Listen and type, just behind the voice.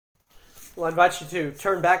Well, I invite you to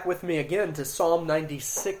turn back with me again to Psalm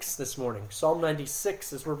 96 this morning. Psalm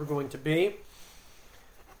 96 is where we're going to be.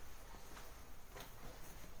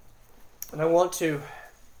 And I want to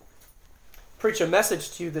preach a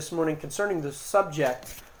message to you this morning concerning the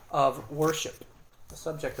subject of worship. The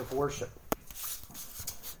subject of worship.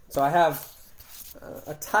 So I have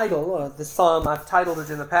a title, the psalm, I've titled it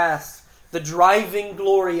in the past, The Driving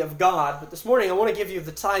Glory of God. But this morning I want to give you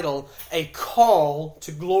the title, A Call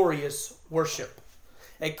to Glorious Worship.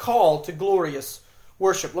 A call to glorious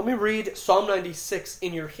worship. Let me read Psalm 96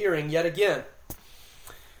 in your hearing yet again.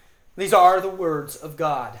 These are the words of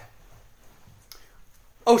God.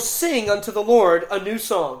 O sing unto the Lord a new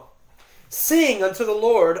song. Sing unto the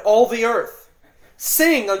Lord all the earth.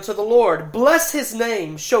 Sing unto the Lord, bless His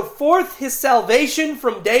name, show forth His salvation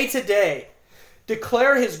from day to day.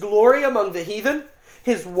 Declare His glory among the heathen,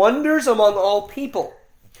 His wonders among all people.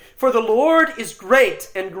 For the Lord is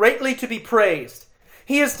great and greatly to be praised.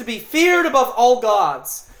 He is to be feared above all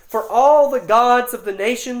gods. For all the gods of the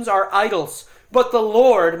nations are idols, but the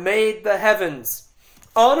Lord made the heavens.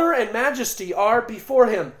 Honor and majesty are before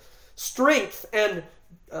Him. Strength and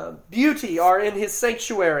beauty are in His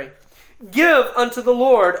sanctuary. Give unto the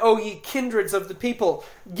Lord, O ye kindreds of the people.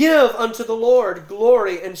 Give unto the Lord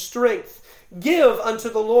glory and strength. Give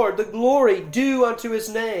unto the Lord the glory due unto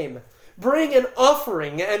His name. Bring an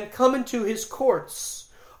offering and come into His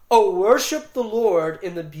courts. O worship the Lord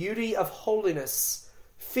in the beauty of holiness.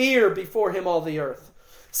 Fear before Him all the earth.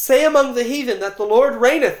 Say among the heathen that the Lord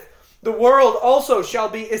reigneth. The world also shall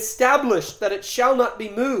be established, that it shall not be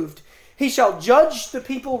moved. He shall judge the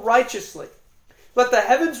people righteously. Let the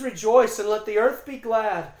heavens rejoice, and let the earth be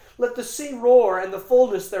glad. Let the sea roar, and the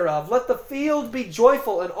fullness thereof. Let the field be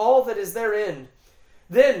joyful, and all that is therein.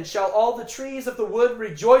 Then shall all the trees of the wood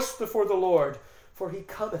rejoice before the Lord, for He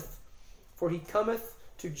cometh. For He cometh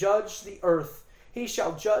to judge the earth. He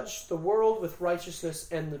shall judge the world with righteousness,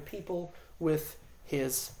 and the people with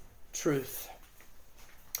His truth.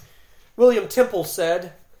 William Temple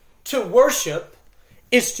said, to worship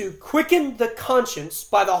is to quicken the conscience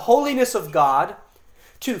by the holiness of God,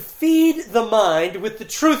 to feed the mind with the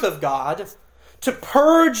truth of God, to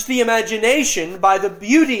purge the imagination by the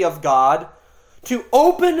beauty of God, to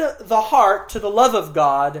open the heart to the love of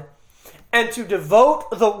God, and to devote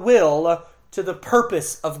the will to the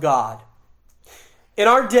purpose of God. In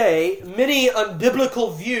our day, many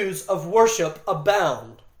unbiblical views of worship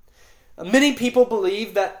abound. Many people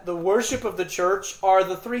believe that the worship of the church are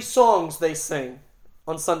the 3 songs they sing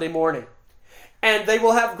on Sunday morning. And they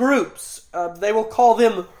will have groups. They will call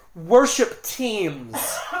them worship teams.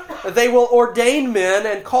 They will ordain men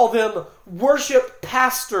and call them worship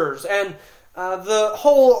pastors. And the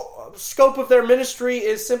whole scope of their ministry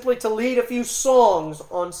is simply to lead a few songs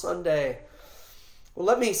on Sunday. Well,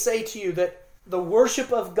 let me say to you that the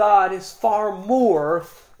worship of God is far more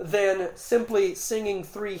than simply singing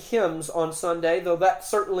 3 hymns on Sunday, though that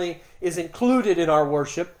certainly is included in our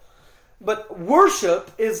worship. But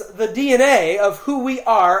worship is the DNA of who we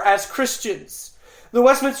are as Christians. The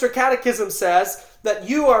Westminster Catechism says that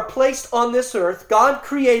you are placed on this earth. God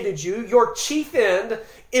created you. Your chief end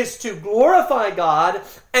is to glorify God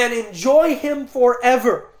and enjoy Him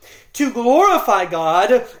forever. To glorify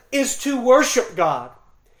God is to worship God.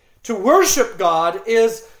 To worship God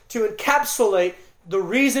is to encapsulate the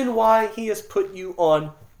reason why He has put you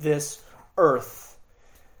on this earth.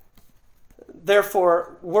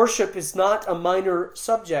 Therefore, worship is not a minor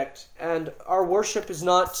subject, and our worship is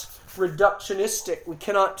not reductionistic. We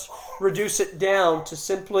cannot reduce it down to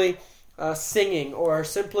simply singing or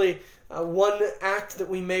simply one act that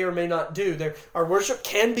we may or may not do. Our worship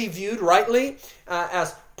can be viewed rightly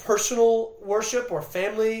as personal worship or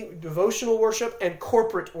family devotional worship and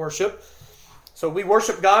corporate worship. So we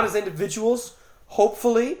worship God as individuals,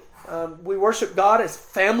 hopefully. We worship God as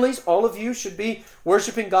families. All of you should be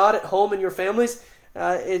worshiping God at home in your families.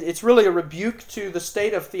 It's really a rebuke to the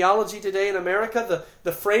state of theology today in America.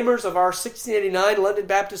 The framers of our 1689 London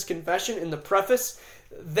Baptist Confession, in the preface,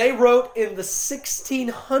 they wrote in the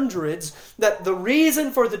 1600s that the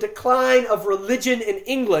reason for the decline of religion in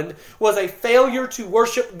England was a failure to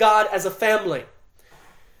worship God as a family.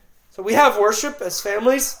 So we have worship as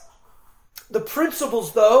families. The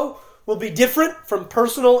principles, though, will be different from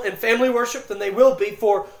personal and family worship than they will be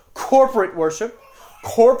for corporate worship.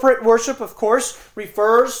 Corporate worship, of course,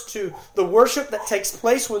 refers to the worship that takes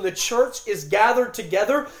place when the church is gathered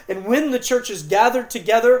together, and when the church is gathered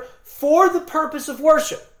together for the purpose of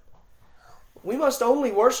worship. We must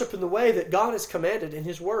only worship in the way that God has commanded in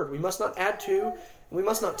His Word. We must not add to, and we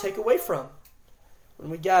must not take away from when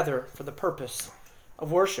we gather for the purpose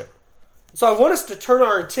of worship. So I want us to turn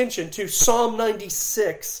our attention to Psalm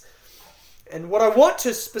 96. And what I want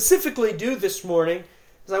to specifically do this morning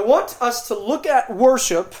is I want us to look at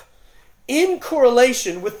worship in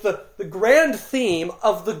correlation with the grand theme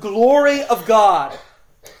of the glory of God.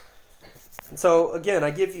 And so, again,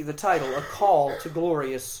 I give you the title, A Call to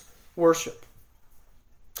Glorious Worship.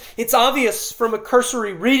 It's obvious from a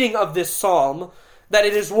cursory reading of this psalm that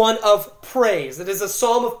it is one of praise. It is a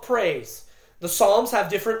psalm of praise. The psalms have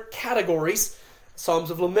different categories.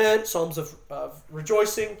 Psalms of lament, psalms of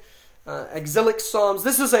rejoicing, exilic psalms.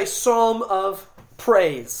 This is a psalm of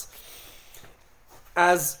praise.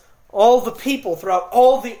 As all the people throughout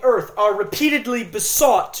all the earth are repeatedly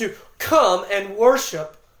besought to come and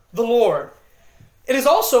worship the Lord. It is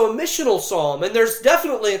also a missional psalm, and there's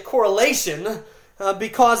definitely a correlation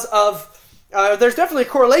there's definitely a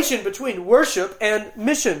correlation between worship and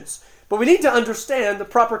missions. But we need to understand the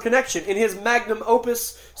proper connection. In his magnum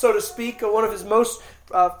opus, so to speak, one of his most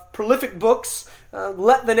prolific books,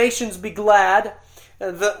 Let the Nations Be Glad,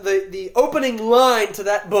 the opening line to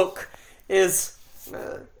that book is,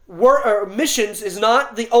 missions is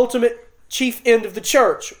not the ultimate chief end of the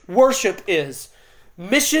church. Worship is.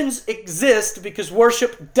 Missions exist because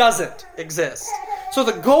worship doesn't exist. So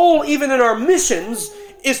the goal, even in our missions,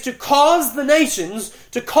 is to cause the nations,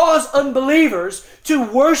 to cause unbelievers to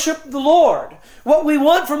worship the Lord. What we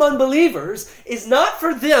want from unbelievers is not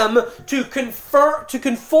for them to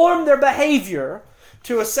conform their behavior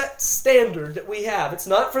to a set standard that we have. It's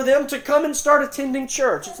not for them to come and start attending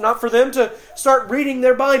church. It's not for them to start reading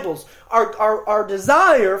their Bibles. Our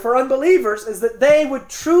desire for unbelievers is that they would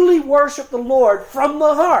truly worship the Lord from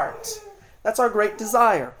the heart. That's our great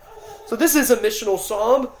desire. So this is a missional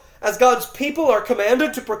psalm. As God's people are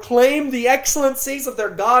commanded to proclaim the excellencies of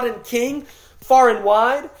their God and King far and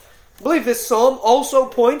wide. I believe this psalm also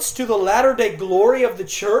points to the latter-day glory of the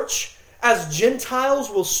church as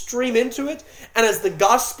Gentiles will stream into it and as the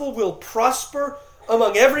gospel will prosper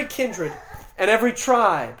among every kindred and every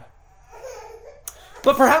tribe.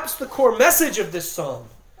 But perhaps the core message of this psalm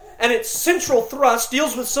and its central thrust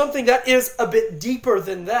deals with something that is a bit deeper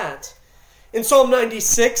than that. In Psalm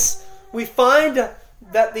 96, we find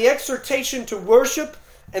that the exhortation to worship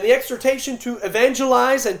and the exhortation to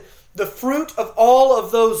evangelize and the fruit of all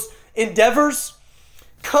of those endeavors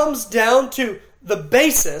comes down to the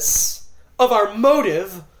basis of our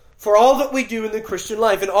motive for all that we do in the Christian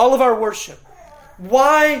life, in all of our worship.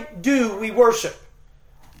 Why do we worship?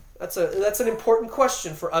 That's an important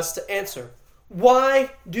question for us to answer. Why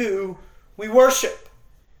do we worship?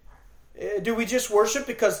 Do we just worship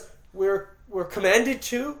because we're commanded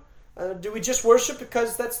to? Do we just worship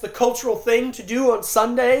because that's the cultural thing to do on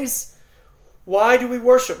Sundays? Why do we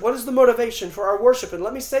worship? What is the motivation for our worship? And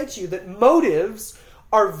let me say to you that motives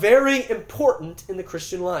are very important in the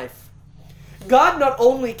Christian life. God not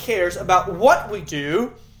only cares about what we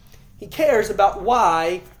do, He cares about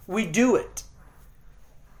why we do it.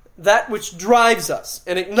 That which drives us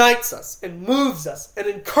and ignites us and moves us and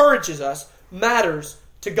encourages us matters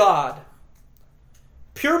to God.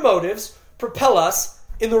 Pure motives propel us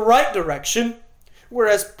in the right direction,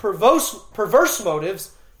 whereas perverse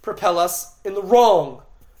motives propel us in the wrong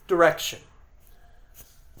direction.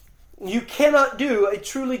 You cannot do a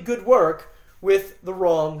truly good work with the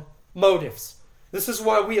wrong motives. This is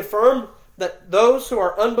why we affirm that those who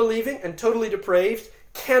are unbelieving and totally depraved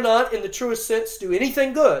cannot, in the truest sense, do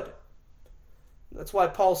anything good. That's why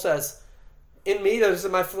Paul says, in me, that is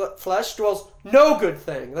in my flesh, dwells no good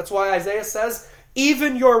thing. That's why Isaiah says,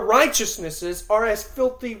 even your righteousnesses are as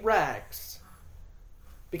filthy rags.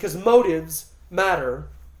 Because motives matter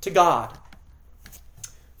to God.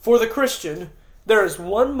 For the Christian, there is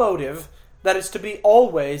one motive that is to be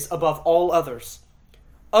always above all others.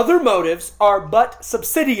 Other motives are but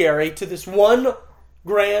subsidiary to this one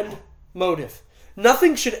grand motive.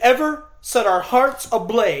 Nothing should ever set our hearts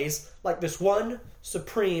ablaze like this one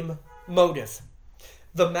supreme motive.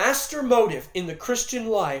 The master motive in the Christian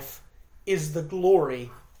life is the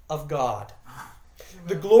glory of God.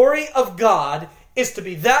 The glory of God is to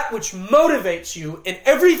be that which motivates you in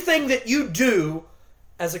everything that you do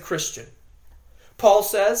as a Christian. Paul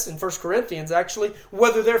says in 1 Corinthians, actually,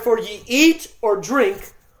 whether therefore ye eat or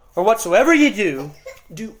drink or whatsoever ye do,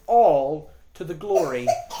 do all to the glory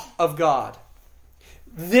of God.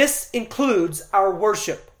 This includes our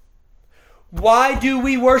worship. Why do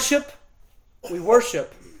we worship? We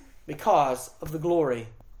worship because of the glory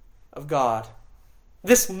of God.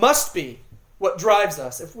 This must be what drives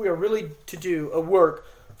us if we are really to do a work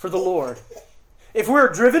for the Lord. If we're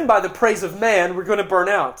driven by the praise of man, we're going to burn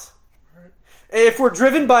out. If we're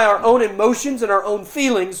driven by our own emotions and our own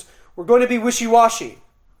feelings, we're going to be wishy-washy.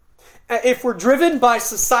 If we're driven by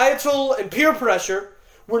societal and peer pressure,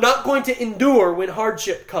 we're not going to endure when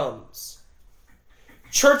hardship comes.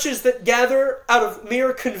 Churches that gather out of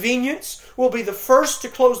mere convenience will be the first to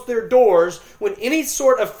close their doors when any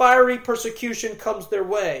sort of fiery persecution comes their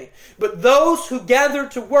way. But those who gather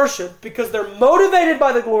to worship because they're motivated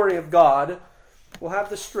by the glory of God will have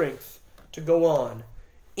the strength to go on,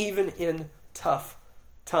 even in tough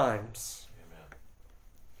times. Amen.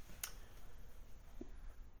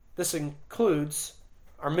 This includes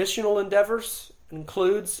our missional endeavors,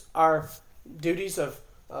 includes our duties of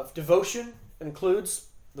devotion, includes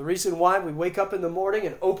the reason why we wake up in the morning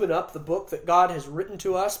and open up the book that God has written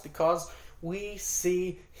to us, because we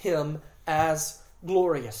see Him as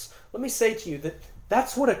glorious. Let me say to you that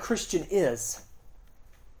that's what a Christian is.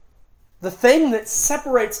 The thing that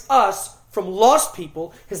separates us from lost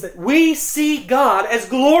people is that we see God as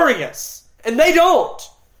glorious, and they don't.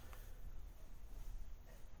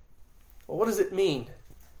 Well, what does it mean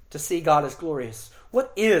to see God as glorious?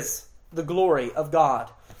 What is the glory of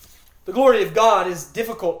God? The glory of God is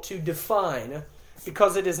difficult to define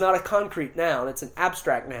because it is not a concrete noun, it's an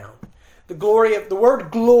abstract noun. The word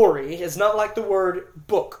glory is not like the word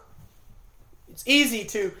book. It's easy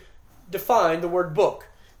to define the word book.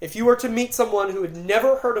 If you were to meet someone who had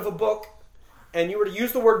never heard of a book, and you were to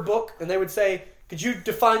use the word book, and they would say, "Could you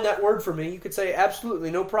define that word for me?" You could say, "Absolutely,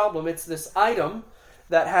 no problem. It's this item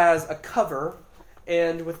that has a cover,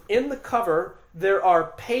 and within the cover there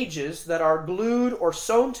are pages that are glued or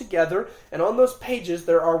sewn together, and on those pages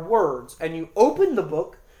there are words. And you open the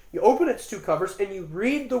book, you open its two covers, and you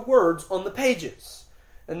read the words on the pages.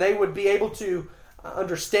 And they would be able to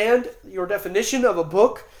understand your definition of a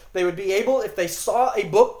book. They would be able, if they saw a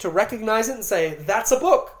book, to recognize it and say, that's a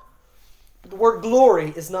book. But the word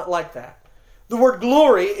glory is not like that. The word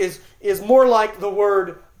glory is more like the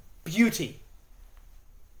word beauty.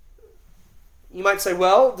 You might say,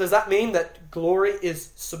 well, does that mean that glory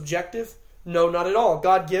is subjective? No, not at all.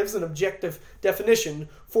 God gives an objective definition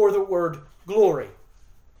for the word glory.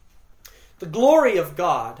 The glory of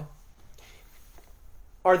God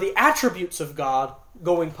are the attributes of God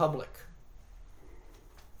going public.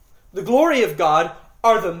 The glory of God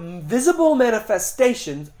are the visible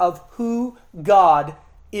manifestations of who God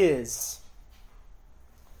is.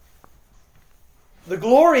 The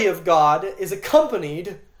glory of God is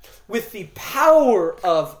accompanied with the power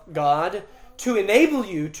of God to enable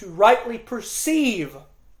you to rightly perceive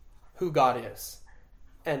who God is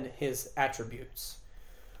and His attributes.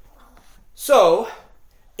 So,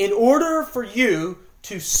 in order for you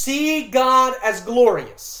to see God as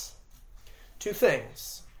glorious, two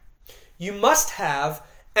things. You must have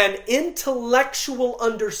an intellectual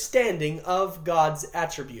understanding of God's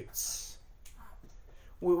attributes.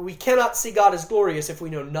 We cannot see God as glorious if we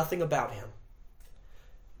know nothing about Him.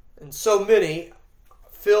 And so many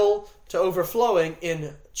fill to overflowing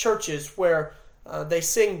in churches where they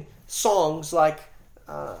sing songs like,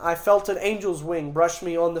 I felt an angel's wing brush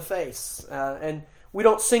me on the face. And we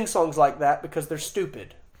don't sing songs like that because they're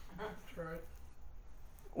stupid. That's right.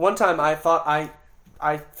 One time I thought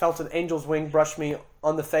I felt an angel's wing brush me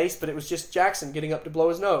on the face, but it was just Jackson getting up to blow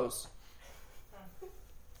his nose.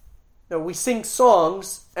 No, we sing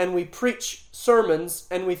songs and we preach sermons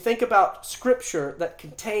and we think about Scripture that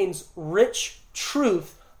contains rich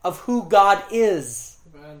truth of who God is.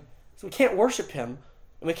 Amen. So we can't worship Him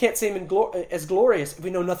and we can't see Him as glorious if we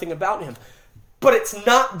know nothing about Him. But it's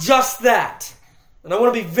not just that. And I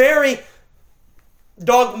want to be very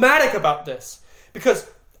dogmatic about this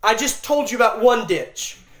because I just told you about one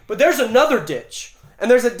ditch. But there's another ditch.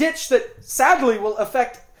 And there's a ditch that sadly will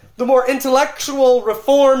affect the more intellectual,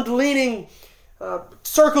 reformed-leaning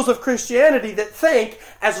circles of Christianity that think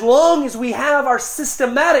as long as we have our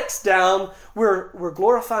systematics down, we're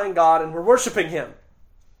glorifying God and we're worshiping Him.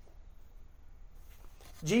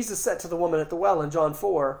 Jesus said to the woman at the well in John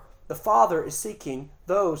 4, the Father is seeking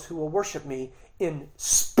those who will worship me in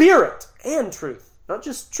spirit and truth. Not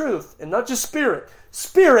just truth and not just spirit.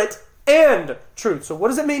 Spirit and truth. So what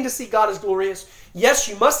does it mean to see God as glorious? Yes,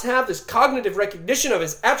 you must have this cognitive recognition of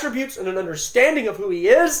His attributes and an understanding of who He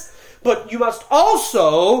is, but you must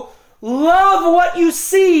also love what you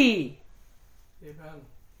see. Amen.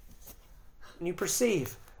 And you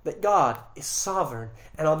perceive that God is sovereign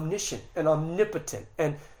and omniscient and omnipotent,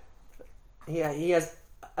 and He has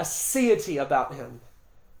a aseity about Him.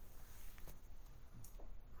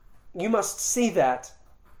 You must see that,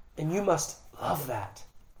 and you must love that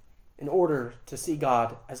in order to see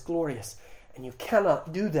God as glorious. And you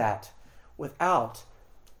cannot do that without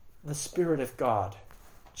the Spirit of God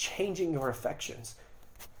changing your affections.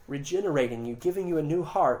 regenerating you, giving you a new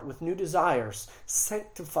heart with new desires,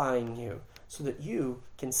 sanctifying you so that you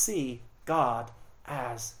can see God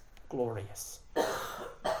as glorious.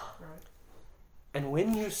 And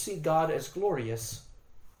when you see God as glorious,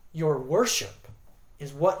 your worship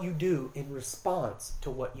is what you do in response to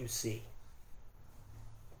what you see.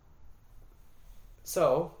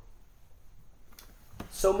 So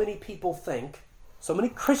many people think, so many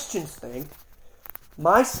Christians think,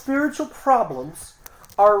 my spiritual problems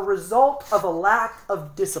are a result of a lack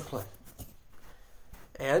of discipline.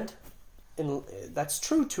 And that's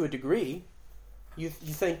true to a degree. You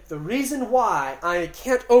think the reason why I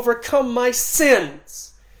can't overcome my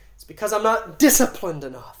sins is because I'm not disciplined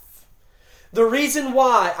enough. The reason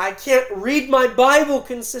why I can't read my Bible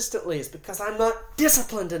consistently is because I'm not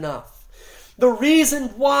disciplined enough. The reason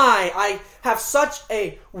why I have such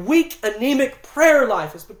a weak, anemic prayer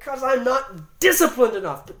life is because I'm not disciplined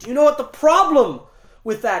enough. But do you know what the problem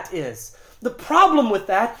with that is? The problem with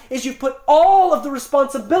that is you put all of the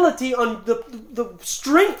responsibility on the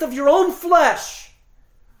strength of your own flesh.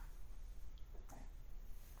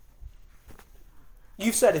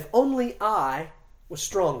 You've said, if only I was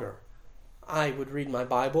stronger, I would read my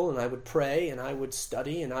Bible and I would pray and I would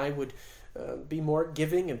study and I would be more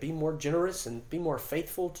giving and be more generous and be more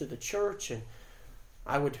faithful to the church, and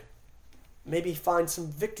I would maybe find some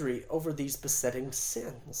victory over these besetting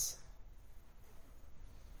sins.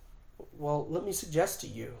 Well, let me suggest to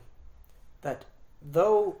you that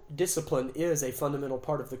though discipline is a fundamental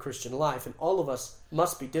part of the Christian life, and all of us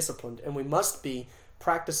must be disciplined, and we must be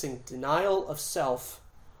practicing denial of self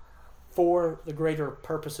for the greater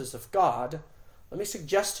purposes of God, let me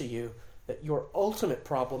suggest to you that your ultimate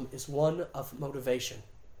problem is one of motivation.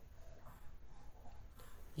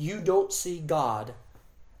 You don't see God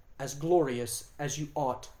as glorious as you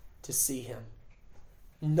ought to see Him.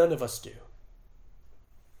 None of us do.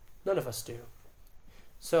 None of us do.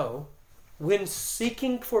 So, when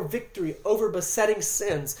seeking for victory over besetting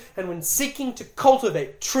sins, and when seeking to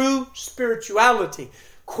cultivate true spirituality,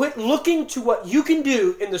 quit looking to what you can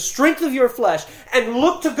do in the strength of your flesh and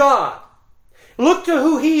look to God. Look to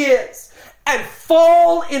who He is. And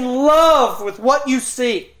fall in love with what you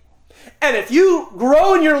see. And if you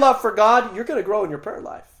grow in your love for God, you're going to grow in your prayer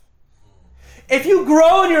life. If you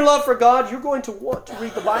grow in your love for God, you're going to want to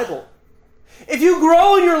read the Bible. If you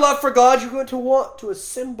grow in your love for God, you're going to want to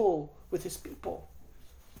assemble with His people.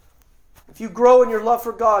 If you grow in your love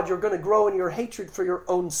for God, you're going to grow in your hatred for your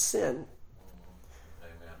own sin.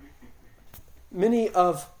 Amen. Many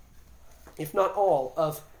of, if not all,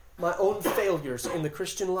 of my own failures in the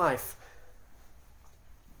Christian life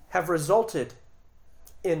have resulted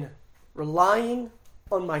in relying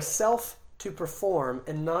on myself to perform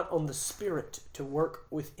and not on the Spirit to work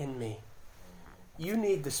within me. You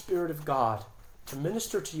need the Spirit of God to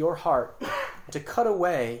minister to your heart, to cut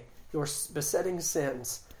away your besetting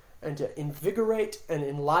sins, and to invigorate and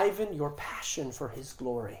enliven your passion for His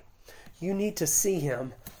glory. You need to see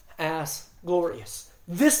Him as glorious.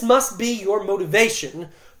 This must be your motivation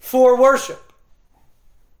for worship.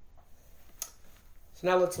 So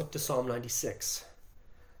now let's look to Psalm 96.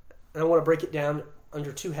 And I want to break it down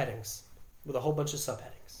under two headings with a whole bunch of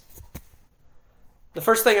subheadings. The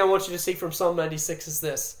first thing I want you to see from Psalm 96 is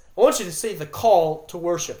this. I want you to see the call to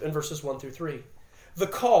worship in verses 1 through 3. The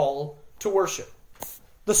call to worship.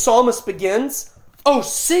 The psalmist begins, "Oh,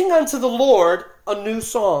 sing unto the Lord a new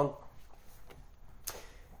song."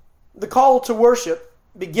 The call to worship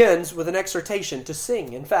begins with an exhortation to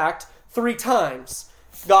sing. In fact, 3 times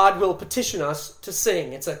God will petition us to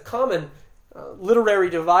sing. It's a common literary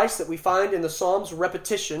device that we find in the Psalms,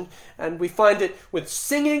 repetition, and we find it with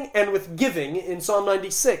singing and with giving in Psalm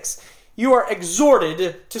 96. You are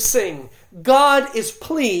exhorted to sing. God is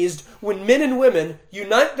pleased when men and women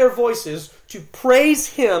unite their voices to praise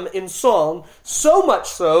Him in song, so much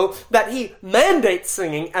so that He mandates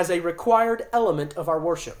singing as a required element of our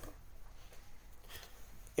worship.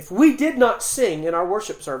 If we did not sing in our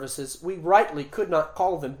worship services, we rightly could not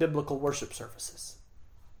call them biblical worship services.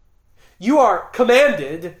 You are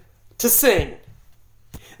commanded to sing.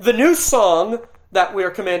 The new song that we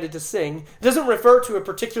are commanded to sing doesn't refer to a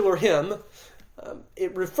particular hymn.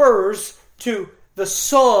 It refers to the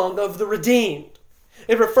song of the redeemed.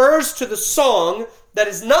 It refers to the song that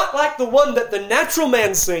is not like the one that the natural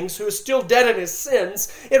man sings who is still dead in his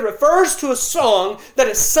sins. It refers to a song that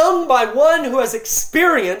is sung by one who has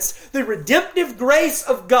experienced the redemptive grace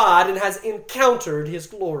of God and has encountered His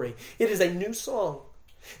glory. It is a new song.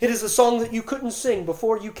 It is a song that you couldn't sing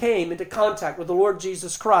before you came into contact with the Lord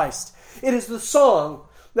Jesus Christ. It is the song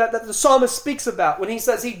that the psalmist speaks about when he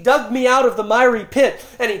says, He dug me out of the miry pit,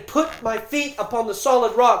 and He put my feet upon the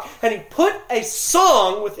solid rock, and He put a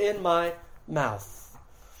song within my mouth.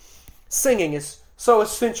 Singing is so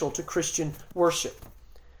essential to Christian worship.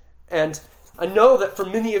 And I know that for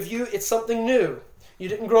many of you, it's something new. You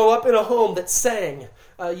didn't grow up in a home that sang.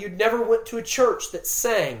 You never went to a church that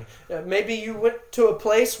sang. Maybe you went to a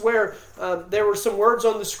place where there were some words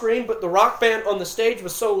on the screen, but the rock band on the stage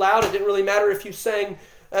was so loud it didn't really matter if you sang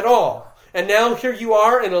at all. And now here you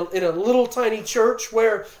are in a little tiny church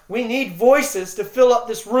where we need voices to fill up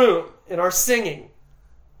this room in our singing.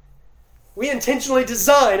 We intentionally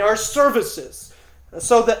design our services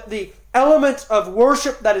so that the element of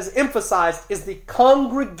worship that is emphasized is the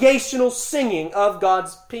congregational singing of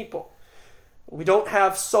God's people. We don't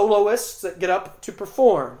have soloists that get up to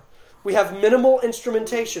perform. We have minimal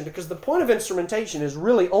instrumentation because the point of instrumentation is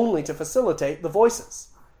really only to facilitate the voices.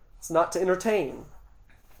 It's not to entertain.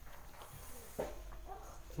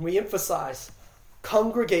 We emphasize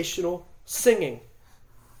congregational singing.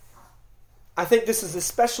 I think this is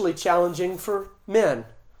especially challenging for men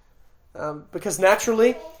because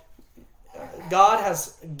naturally God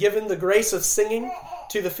has given the grace of singing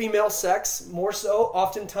to the female sex more so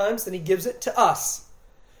oftentimes than He gives it to us.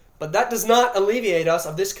 But that does not alleviate us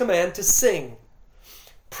of this command to sing.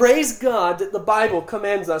 Praise God that the Bible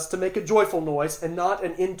commands us to make a joyful noise and not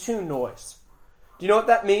an in tune noise. Do you know what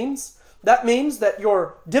that means? That means that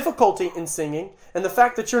your difficulty in singing and the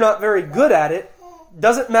fact that you're not very good at it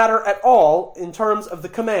doesn't matter at all in terms of the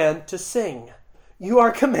command to sing. You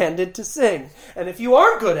are commanded to sing. And if you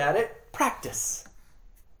aren't good at it, practice.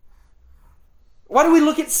 Why do we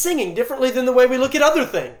look at singing differently than the way we look at other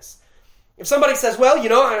things? If somebody says, well,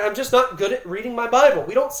 I'm just not good at reading my Bible,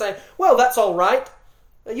 we don't say, well, that's all right.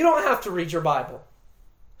 You don't have to read your Bible.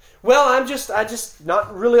 Well, I just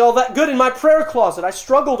not really all that good in my prayer closet. I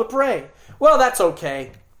struggle to pray. Well, that's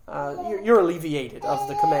okay. You're alleviated of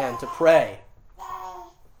the command to pray.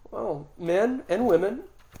 Well, men and women,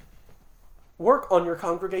 work on your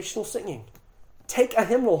congregational singing. Take a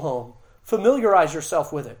hymnal home. Familiarize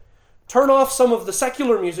yourself with it. Turn off some of the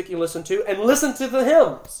secular music you listen to and listen to the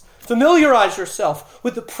hymns. Familiarize yourself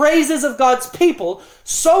with the praises of God's people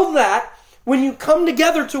so that when you come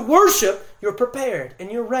together to worship, you're prepared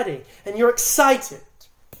and you're ready and you're excited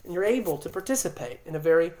and you're able to participate in a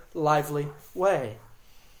very lively way.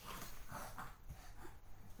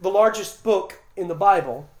 The largest book in the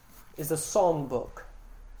Bible is a song book.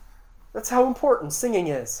 That's how important singing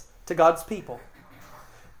is to God's people.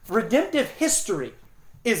 Redemptive history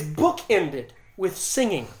is bookended with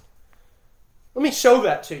singing. Let me show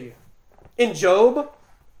that to you. In Job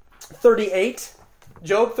 38,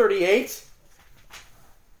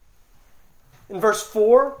 in verse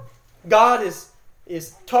 4, God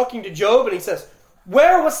is talking to Job and He says,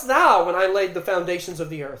 "Where wast thou when I laid the foundations of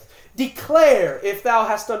the earth? Declare if thou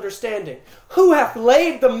hast understanding. Who hath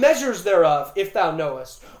laid the measures thereof, if thou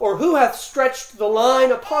knowest? Or who hath stretched the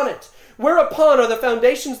line upon it? Whereupon are the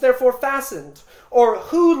foundations therefore fastened? Or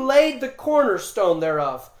who laid the cornerstone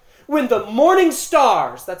thereof? When the morning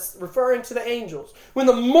stars," that's referring to the angels, "when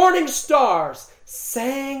the morning stars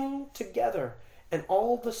sang together, and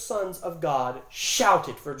all the sons of God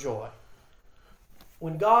shouted for joy."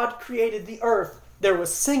 When God created the earth, there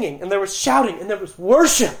was singing, and there was shouting, and there was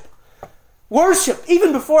worship. Worship,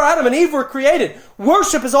 even before Adam and Eve were created.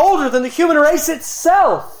 Worship is older than the human race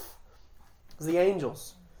itself. The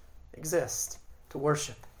angels exist to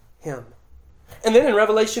worship Him. And then in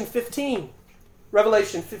Revelation 15,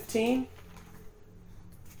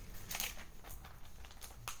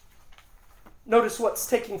 notice what's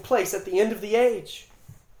taking place at the end of the age.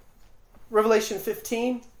 Revelation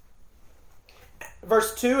 15,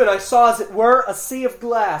 verse 2, "And I saw as it were a sea of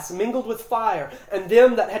glass mingled with fire, and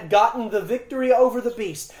them that had gotten the victory over the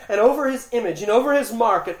beast, and over his image, and over his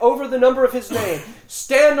mark, and over the number of his name,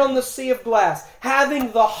 stand on the sea of glass,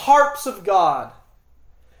 having the harps of God.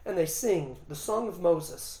 And they sing the song of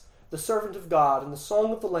Moses, the servant of God, and the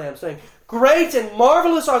song of the Lamb, saying, Great and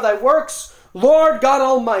marvelous are thy works, Lord God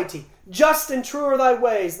Almighty. Just and true are thy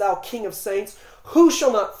ways, thou King of saints. Who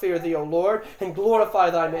shall not fear thee, O Lord, and glorify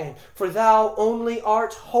thy name? For thou only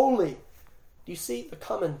art holy." Do you see the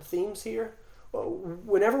common themes here?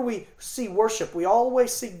 Whenever we see worship, we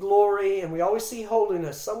always see glory and we always see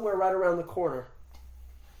holiness somewhere right around the corner.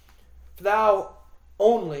 For thou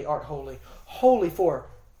only art holy. Holy for,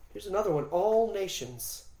 here's another one, all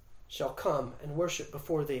nations shall come and worship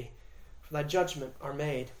before thee, for thy judgment are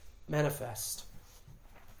made manifest.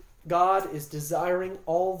 God is desiring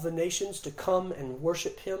all the nations to come and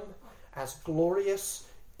worship Him as glorious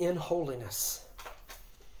in holiness.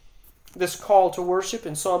 This call to worship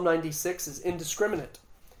in Psalm 96 is indiscriminate.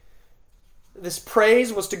 This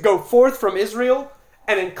praise was to go forth from Israel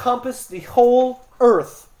and encompass the whole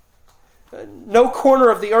earth. No corner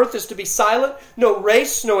of the earth is to be silent. No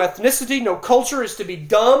race, no ethnicity, no culture is to be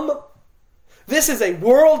dumb. This is a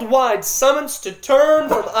worldwide summons to turn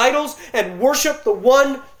from idols and worship the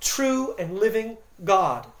one true and living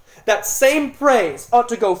God. That same praise ought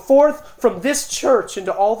to go forth from this church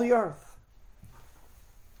into all the earth.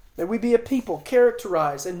 May we be a people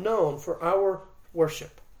characterized and known for our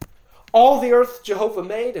worship. All the earth Jehovah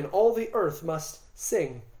made, and all the earth must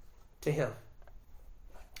sing to him.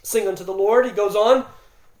 Sing unto the Lord, he goes on,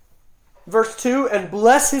 verse 2, and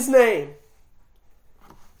bless his name.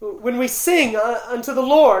 When we sing unto the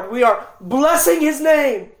Lord, we are blessing his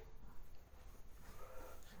name.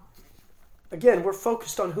 Again, we're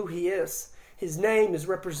focused on who he is. His name is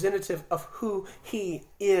representative of who he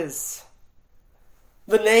is.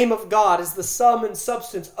 The name of God is the sum and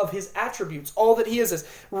substance of his attributes. All that he is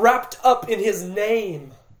wrapped up in his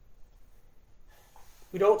name.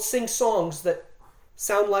 We don't sing songs that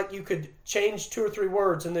sound like you could change 2 or 3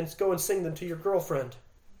 words and then go and sing them to your girlfriend.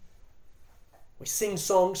 We sing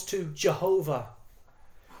songs to Jehovah.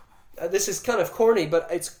 This is kind of corny, but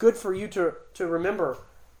it's good for you to remember.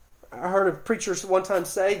 I heard a preacher one time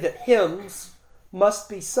say that hymns must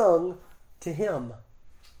be sung to him.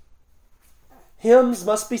 Hymns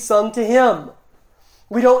must be sung to him.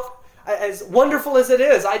 We don't, as wonderful as it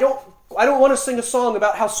is, I don't want to sing a song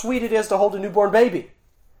about how sweet it is to hold a newborn baby.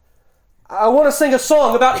 I want to sing a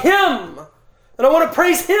song about him. And I want to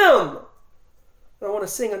praise him. And I want to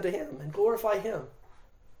sing unto him and glorify him.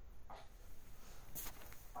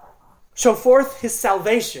 Show forth his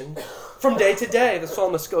salvation from day to day, the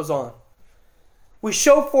psalmist goes on. We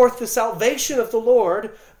show forth the salvation of the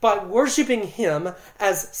Lord by worshiping him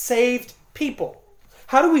as saved people.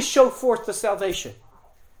 How do we show forth the salvation?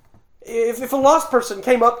 If a lost person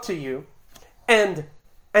came up to you and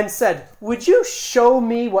said, would you show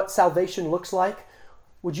me what salvation looks like?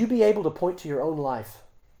 Would you be able to point to your own life?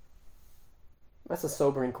 That's a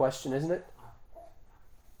sobering question, isn't it?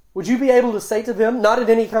 Would you be able to say to them, not in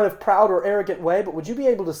any kind of proud or arrogant way, but would you be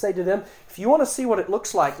able to say to them, if you want to see what it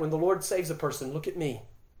looks like when the Lord saves a person, look at me.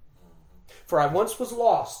 For I once was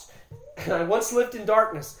lost, and I once lived in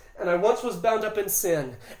darkness, and I once was bound up in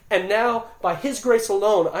sin. And now, by his grace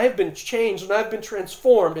alone, I have been changed and I have been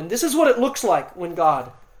transformed. And this is what it looks like when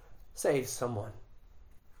God saves someone.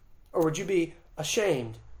 Or would you be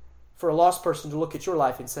ashamed for a lost person to look at your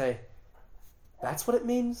life and say, that's what it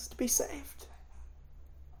means to be saved?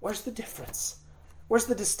 Where's the difference? Where's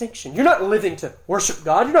the distinction? You're not living to worship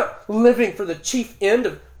God. You're not living for the chief end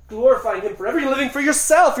of glorifying him forever. You're living for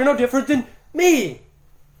yourself. You're no different than me.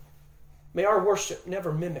 May our worship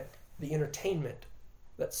never mimic the entertainment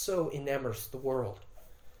that so enamors the world.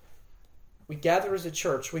 We gather as a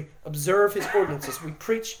church. We observe his ordinances. We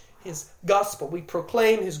preach his gospel. We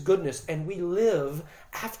proclaim his goodness. And we live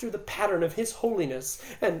after the pattern of his holiness.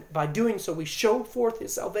 And by doing so, we show forth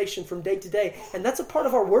his salvation from day to day. And that's a part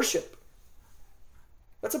of our worship.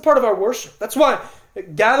 That's a part of our worship. That's why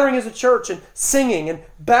gathering as a church and singing and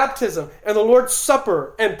baptism and the Lord's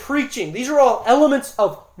Supper and preaching, these are all elements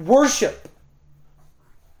of worship.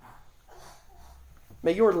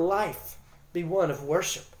 May your life be one of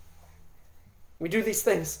worship. We do these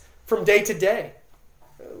things from day to day.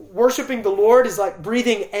 Worshiping the Lord is like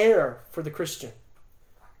breathing air for the Christian.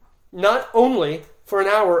 Not only for an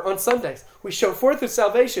hour on Sundays. We show forth his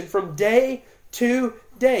salvation from day to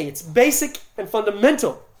day. It's basic and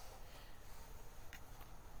fundamental.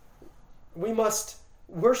 We must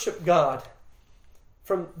worship God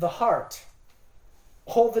from the heart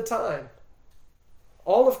all the time.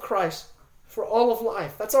 All of Christ for all of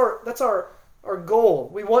life. That's our goal.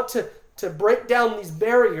 We want to break down these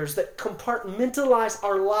barriers that compartmentalize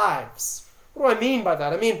our lives. What do I mean by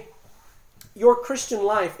that? I mean, your Christian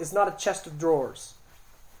life is not a chest of drawers.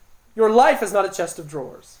 Your life is not a chest of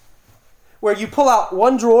drawers. Where you pull out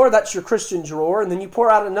one drawer, that's your Christian drawer, and then you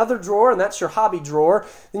pour out another drawer, and that's your hobby drawer.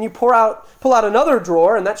 Then you pull out another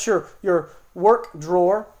drawer, and that's your work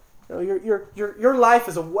drawer. Your life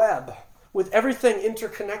is a web with everything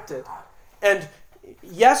interconnected. And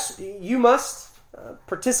yes, you must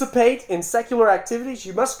participate in secular activities.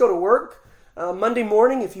 You must go to work Monday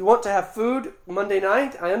morning if you want to have food Monday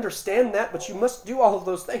night. I understand that, but you must do all of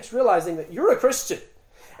those things realizing that you're a Christian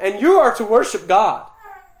and you are to worship God.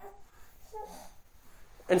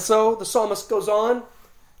 And so the psalmist goes on.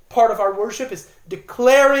 Part of our worship is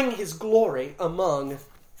declaring his glory among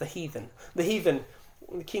the heathen. The heathen,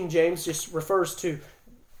 the King James just refers to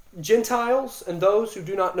Gentiles and those who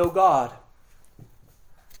do not know God.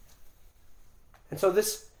 And so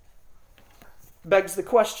this begs the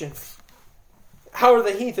question, how are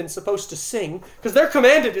the heathen supposed to sing? Because they're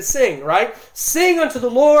commanded to sing, right? Sing unto the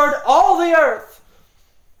Lord, all the earth.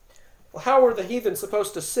 Well, how are the heathen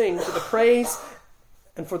supposed to sing to the praise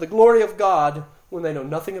and for the glory of God when they know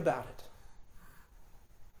nothing about it?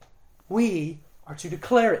 We are to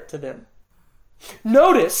declare it to them.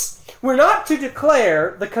 Notice, we're not to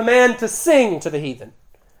declare the command to sing to the heathen.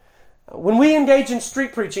 When we engage in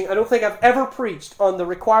street preaching, I don't think I've ever preached on the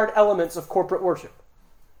required elements of corporate worship.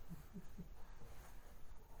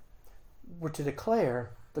 We're to declare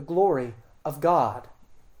the glory of God.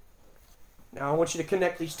 Now I want you to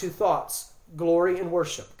connect these two thoughts, glory and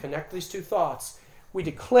worship. Connect these two thoughts. We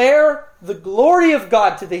declare the glory of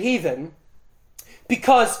God to the heathen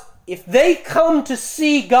because if they come to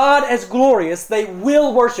see God as glorious, they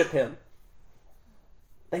will worship Him.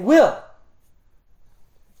 They will.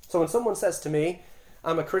 So when someone says to me,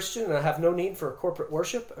 I'm a Christian and I have no need for corporate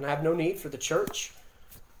worship and I have no need for the church,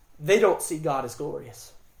 they don't see God as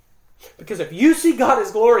glorious. Because if you see God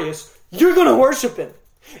as glorious, you're going to worship Him.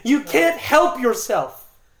 You can't help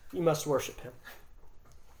yourself. You must worship Him.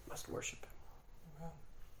 You must worship Him.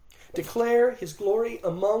 Declare His glory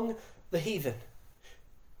among the heathen.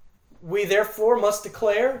 We therefore must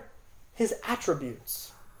declare His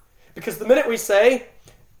attributes. Because the minute we say,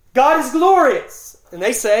 God is glorious, and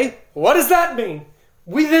they say, what does that mean?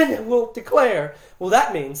 We then will declare, well,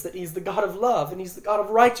 that means that He's the God of love, and He's the God of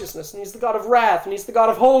righteousness, and He's the God of wrath, and He's the God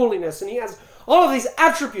of holiness, and He has all of these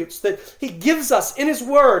attributes that He gives us in His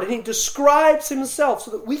Word, and He describes Himself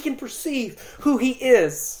so that we can perceive who He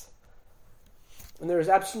is. And there is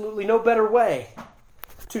absolutely no better way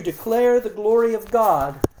to declare the glory of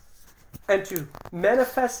God and to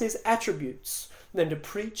manifest His attributes than to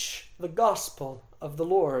preach the gospel of the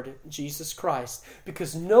Lord Jesus Christ.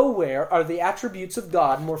 Because nowhere are the attributes of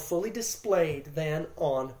God more fully displayed than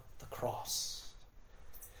on the cross.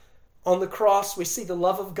 On the cross we see the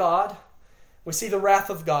love of God. We see the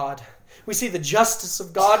wrath of God. We see the justice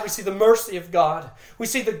of God. We see the mercy of God. We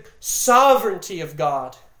see the sovereignty of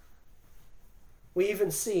God. We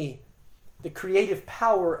even see the creative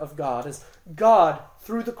power of God as God,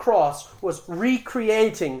 through the cross, was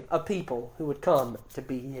recreating a people who would come to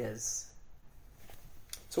be His.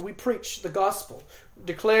 So we preach the gospel.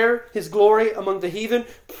 Declare His glory among the heathen.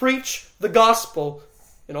 Preach the gospel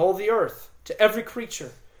in all the earth to every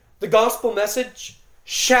creature. The gospel message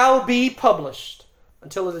shall be published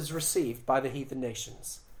until it is received by the heathen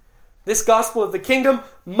nations. This gospel of the kingdom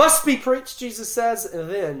must be preached, Jesus says, and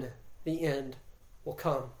then the end will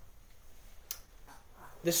come.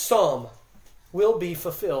 This psalm will be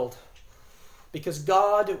fulfilled because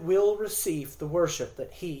God will receive the worship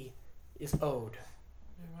that He is owed.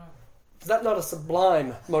 Is that not a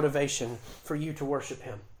sublime motivation for you to worship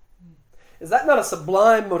Him? Is that not a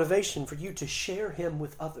sublime motivation for you to share Him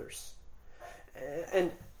with others?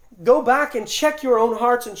 And go back and check your own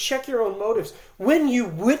hearts and check your own motives. When you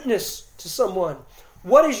witness to someone,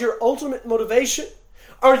 what is your ultimate motivation?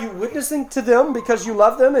 Are you witnessing to them because you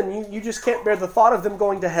love them and you just can't bear the thought of them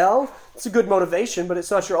going to hell? It's a good motivation, but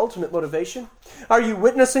it's not your ultimate motivation. Are you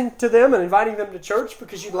witnessing to them and inviting them to church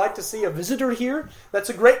because you'd like to see a visitor here?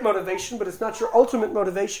 That's a great motivation, but it's not your ultimate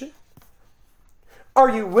motivation.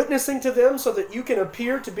 Are you witnessing to them so that you can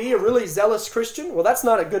appear to be a really zealous Christian? Well, that's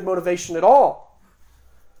not a good motivation at all.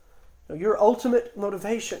 No, your ultimate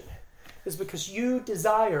motivation is because you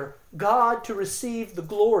desire God to receive the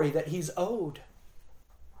glory that He's owed.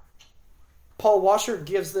 Paul Washer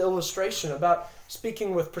gives the illustration about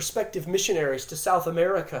speaking with prospective missionaries to South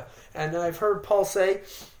America. And I've heard Paul say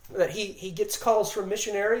that he gets calls from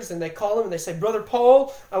missionaries and they call him and they say, Brother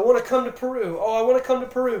Paul, I want to come to Peru. Oh, I want to come to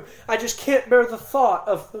Peru. I just can't bear the thought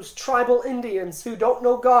of those tribal Indians who don't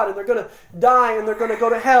know God and they're going to die and they're going to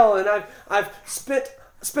go to hell. And I've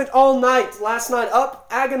spent all night, last night, up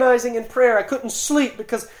agonizing in prayer. I couldn't sleep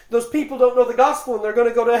because those people don't know the gospel and they're going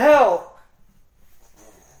to go to hell.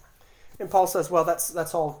 And Paul says, well,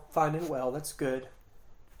 that's all fine and well. That's good.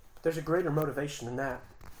 But there's a greater motivation than that.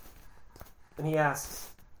 And he asks,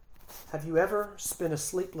 have you ever spent a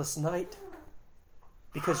sleepless night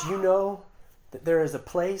because you know that there is a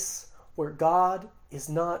place where God is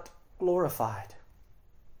not glorified?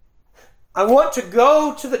 I want to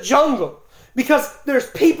go to the jungle because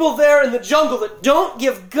there's people there in the jungle that don't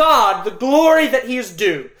give God the glory that He is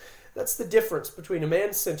due. That's the difference between a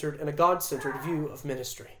man-centered and a God-centered view of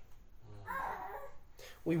ministry.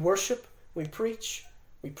 We worship, we preach,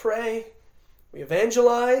 we pray, we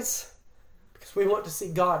evangelize because we want to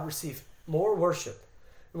see God receive more worship.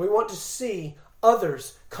 And we want to see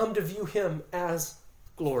others come to view Him as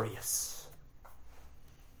glorious.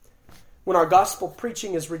 when our gospel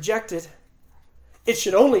preaching is rejected, it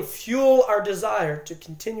should only fuel our desire to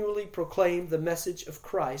continually proclaim the message of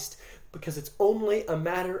Christ, because it's only a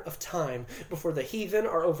matter of time before the heathen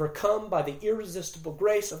are overcome by the irresistible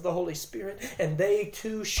grace of the Holy Spirit, and they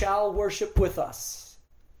too shall worship with us.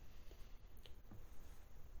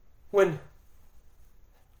 When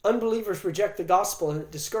unbelievers reject the gospel and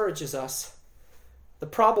it discourages us, the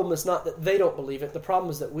problem is not that they don't believe it, the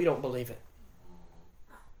problem is that we don't believe it.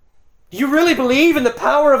 Do you really believe in the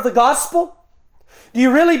power of the gospel? Do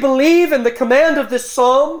you really believe in the command of this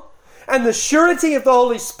psalm and the surety of the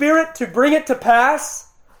Holy Spirit to bring it to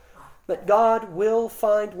pass? That God will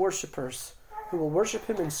find worshipers who will worship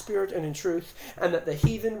Him in spirit and in truth, and that the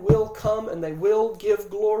heathen will come and they will give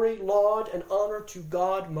glory, laud, and honor to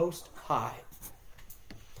God Most High.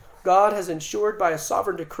 God has ensured by a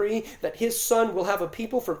sovereign decree that His Son will have a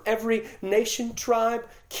people from every nation, tribe,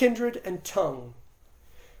 kindred, and tongue.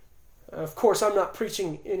 Of course, I'm not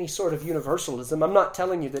preaching any sort of universalism. I'm not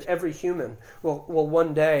telling you that every human will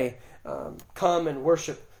one day come and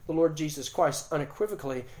worship the Lord Jesus Christ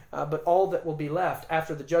unequivocally, but all that will be left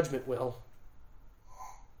after the judgment will.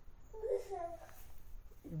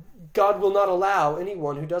 God will not allow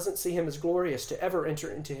anyone who doesn't see Him as glorious to ever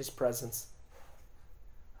enter into His presence.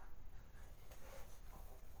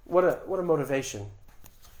 What a motivation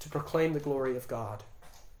to proclaim the glory of God.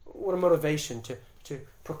 What a motivation to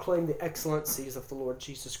proclaim the excellencies of the Lord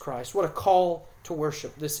Jesus Christ. What a call to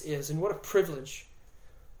worship this is, and what a privilege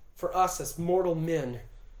for us as mortal men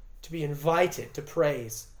to be invited to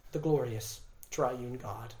praise the glorious triune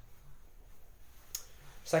God.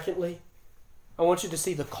 Secondly, I want you to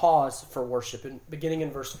see the cause for worship, beginning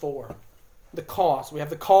in verse 4. The cause. We have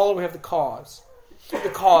the call and we have the cause.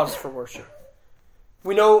 The cause for worship.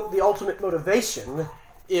 We know the ultimate motivation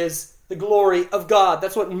is the glory of God.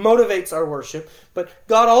 That's what motivates our worship. But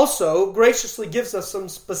God also graciously gives us some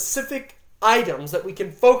specific items that we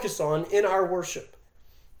can focus on in our worship.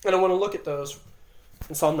 And I want to look at those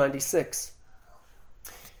in Psalm 96.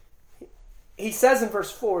 He says in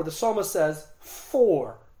verse 4, the psalmist says,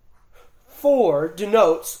 for. For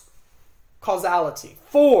denotes causality.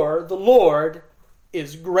 For the Lord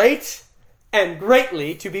is great and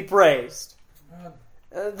greatly to be praised.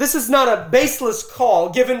 This is not a baseless call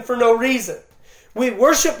given for no reason. We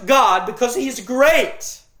worship God because He is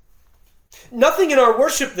great. Nothing in our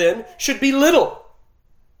worship then should be little.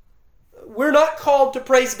 We're not called to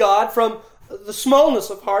praise God from the smallness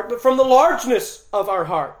of heart, but from the largeness of our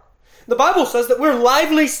heart. The Bible says that we're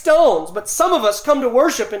lively stones, but some of us come to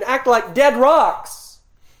worship and act like dead rocks.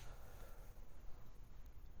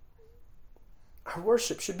 Our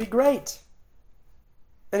worship should be great.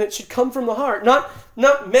 And it should come from the heart,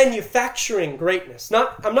 not manufacturing greatness.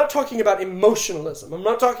 I'm not talking about emotionalism. I'm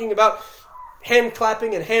not talking about hand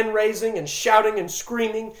clapping and hand raising and shouting and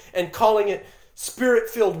screaming and calling it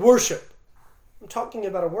spirit-filled worship. I'm talking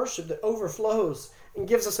about a worship that overflows and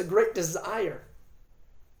gives us a great desire.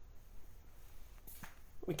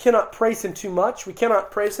 We cannot praise Him too much. We cannot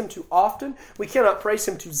praise Him too often. We cannot praise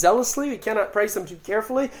Him too zealously. We cannot praise Him too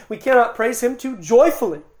carefully. We cannot praise Him too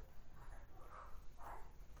joyfully.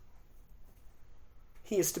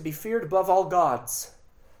 He is to be feared above all gods.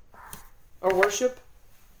 Our worship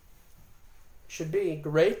should be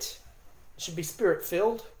great, it should be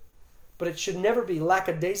spirit-filled, but it should never be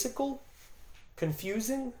lackadaisical,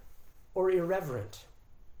 confusing, or irreverent.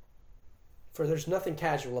 For there's nothing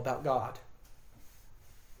casual about God.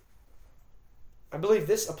 I believe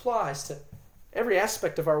this applies to every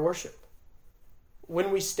aspect of our worship.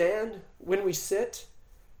 When we stand, when we sit,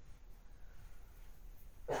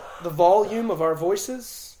 the volume of our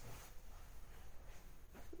voices,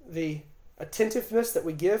 the attentiveness that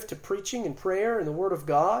we give to preaching and prayer and the Word of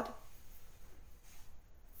God,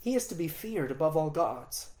 He is to be feared above all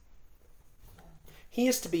gods. He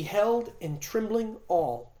is to be held in trembling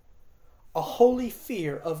awe. A holy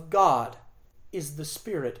fear of God is the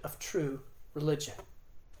spirit of true religion.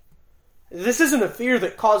 This isn't a fear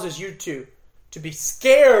that causes you to be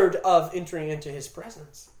scared of entering into His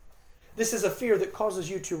presence. This is a fear that causes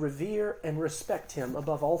you to revere and respect Him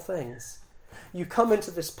above all things. You come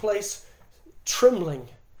into this place trembling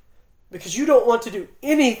because you don't want to do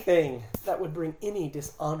anything that would bring any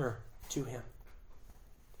dishonor to Him.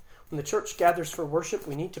 When the church gathers for worship,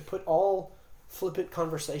 we need to put all flippant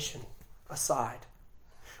conversation aside.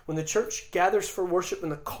 When the church gathers for worship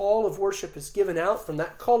and the call of worship is given out, from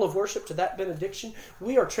that call of worship to that benediction,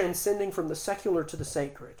 we are transcending from the secular to the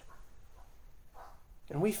sacred.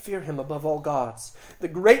 And we fear Him above all gods. The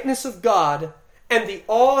greatness of God and the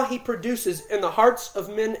awe He produces in the hearts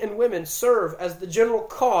of men and women serve as the general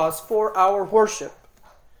cause for our worship.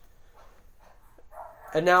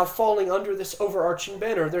 and now falling under this overarching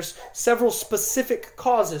banner. There's several specific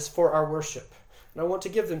causes for our worship, and I want to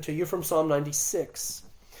give them to you from Psalm 96.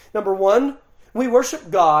 Number one, we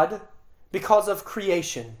worship God because of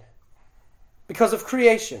creation. Because of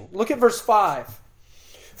creation. Look at verse 5.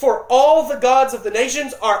 For all the gods of the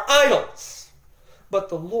nations are idols, but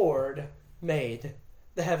the Lord made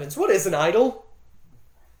the heavens. What is an idol?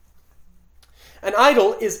 An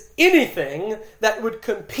idol is anything that would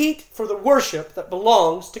compete for the worship that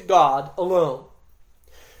belongs to God alone.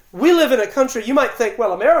 We live in a country, you might think,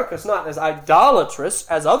 well, America's not as idolatrous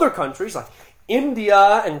as other countries like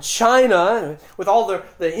India and China, with all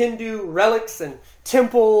the Hindu relics and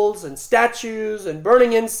temples and statues and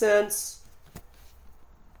burning incense.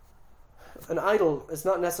 An idol is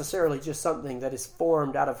not necessarily just something that is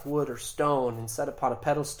formed out of wood or stone and set upon a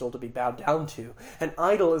pedestal to be bowed down to. An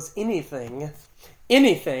idol is anything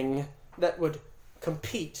that would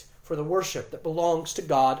compete for the worship that belongs to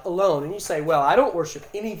God alone. And you say, well, I don't worship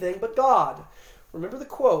anything but God. Remember the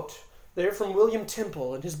quote there from William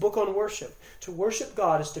Temple in his book on worship. To worship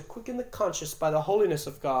God is to quicken the conscience by the holiness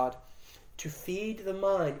of God, to feed the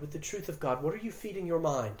mind with the truth of God. What are you feeding your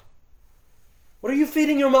mind? What are you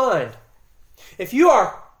feeding your mind? If you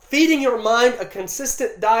are feeding your mind a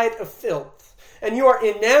consistent diet of filth, and you are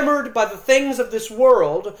enamored by the things of this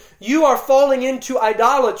world, you are falling into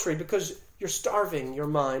idolatry because you're starving your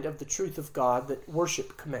mind of the truth of God that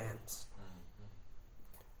worship commands.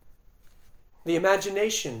 The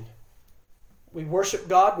imagination. We worship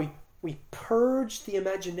God, we purge the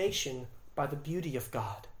imagination by the beauty of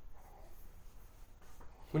God.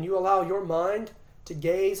 When you allow your mind to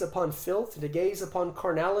gaze upon filth and to gaze upon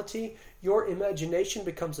carnality, your imagination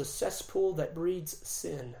becomes a cesspool that breeds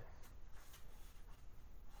sin.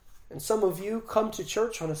 And some of you come to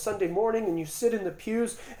church on a Sunday morning and you sit in the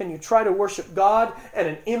pews and you try to worship God, and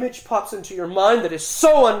an image pops into your mind that is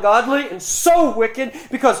so ungodly and so wicked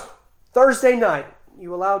because Thursday night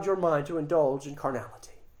you allowed your mind to indulge in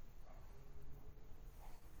carnality.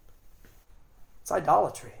 It's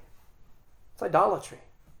idolatry. It's idolatry.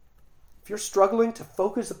 If you're struggling to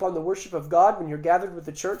focus upon the worship of God when you're gathered with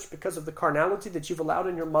the church because of the carnality that you've allowed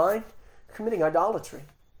in your mind, you're committing idolatry.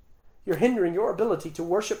 You're hindering your ability to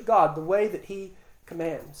worship God the way that He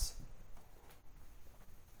commands.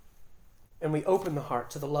 And we open the heart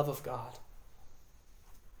to the love of God.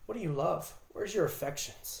 What do you love? Where's your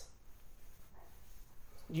affections?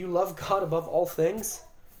 Do you love God above all things?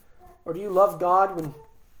 Or do you love God when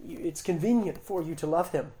it's convenient for you to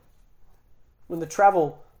love Him? When the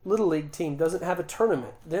travel Little League team doesn't have a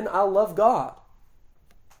tournament, then I'll love God.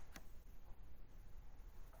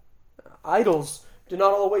 Idols do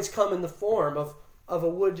not always come in the form of a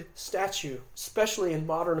wood statue, especially in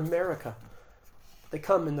modern America. They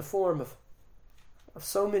come in the form of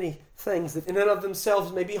so many things that in and of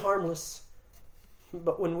themselves may be harmless.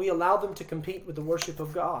 But when we allow them to compete with the worship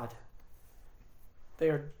of God, they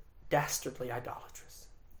are dastardly idolatrous.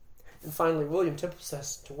 And finally, William Temple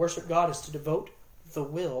says, to worship God is to devote the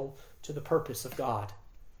will to the purpose of God.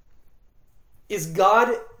 Is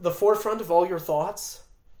God the forefront of all your thoughts?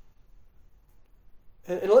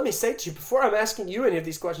 And let me say to you, before I'm asking you any of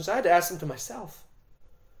these questions, I had to ask them to myself.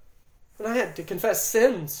 And I had to confess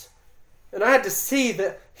sins. And I had to see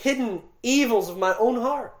the hidden evils of my own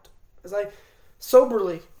heart as I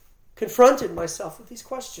soberly confronted myself with these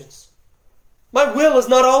questions. My will is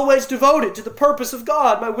not always devoted to the purpose of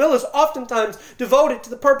God. My will is oftentimes devoted to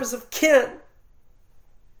the purpose of kin.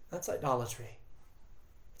 That's idolatry.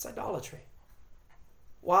 It's idolatry.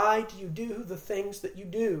 Why do you do the things that you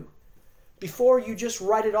do? Before you just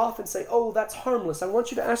write it off and say, oh, that's harmless, I want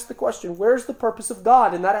you to ask the question, where's the purpose of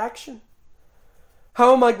God in that action?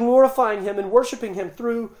 How am I glorifying Him and worshiping Him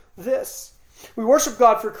through this? We worship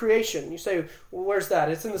God for creation. You say, well, where's that?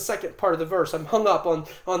 It's in the second part of the verse. I'm hung up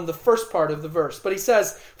on the first part of the verse. But he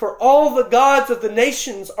says, for all the gods of the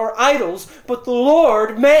nations are idols, but the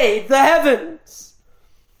Lord made the heavens.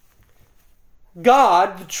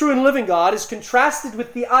 God, the true and living God, is contrasted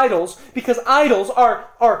with the idols because idols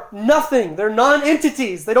are nothing. They're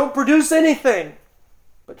non-entities. They don't produce anything.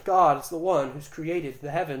 But God is the one who's created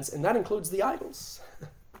the heavens, and that includes the idols.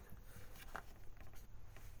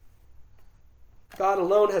 God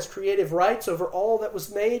alone has creative rights over all that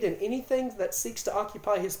was made, and anything that seeks to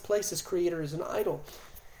occupy His place as creator is an idol.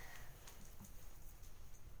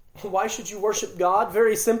 Why should you worship God?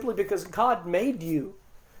 Very simply because God made you.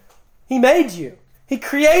 He made you. He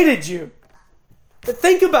created you. But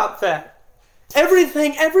think about that.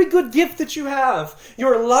 Everything, every good gift that you have,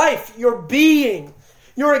 your life, your being,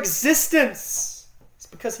 your existence, it's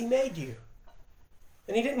because He made you.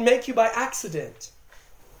 And He didn't make you by accident.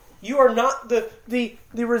 You are not the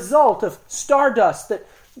result of stardust that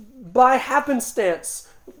by happenstance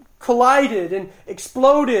collided and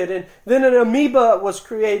exploded, and then an amoeba was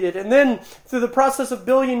created, and then through the process of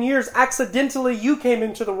billion years, accidentally you came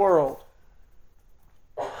into the world.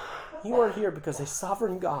 You are here because a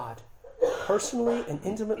sovereign God personally and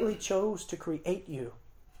intimately chose to create you.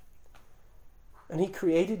 And He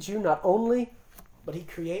created you not only, but He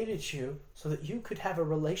created you so that you could have a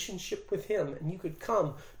relationship with Him and you could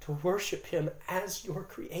come to worship Him as your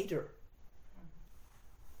Creator.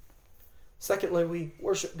 Secondly, we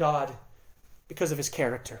worship God because of His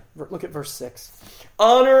character. Look at verse 6.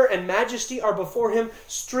 Honor and majesty are before Him.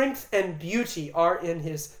 Strength and beauty are in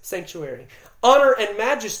His sanctuary. Honor and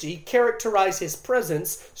majesty characterize His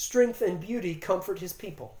presence. Strength and beauty comfort His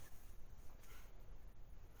people.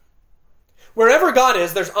 Wherever God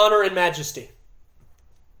is, there's honor and majesty.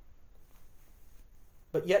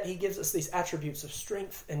 But yet He gives us these attributes of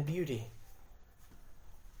strength and beauty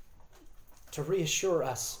to reassure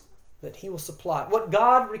us that He will supply. What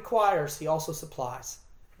God requires, He also supplies.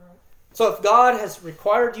 So if God has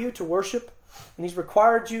required you to worship, and He's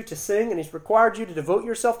required you to sing, and He's required you to devote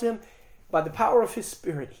yourself to Him, by the power of His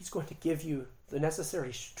Spirit, He's going to give you the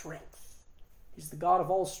necessary strength. He's the God of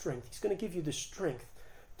all strength. He's going to give you the strength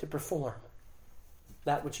to perform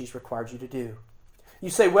that which He's required you to do. You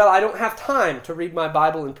say, well, I don't have time to read my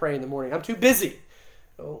Bible and pray in the morning. I'm too busy.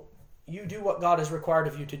 Well, you do what God has required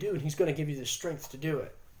of you to do, and He's going to give you the strength to do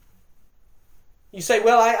it. You say,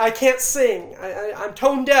 well, I can't sing. I'm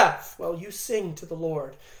tone deaf. Well, you sing to the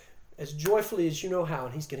Lord as joyfully as you know how,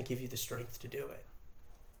 and He's going to give you the strength to do it.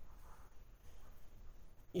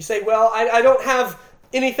 You say, well, I don't have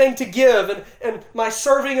anything to give, and my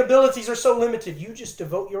serving abilities are so limited. You just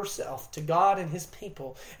devote yourself to God and His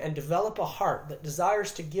people and develop a heart that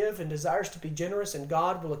desires to give and desires to be generous, and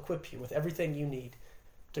God will equip you with everything you need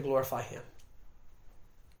to glorify Him.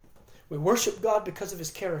 We worship God because of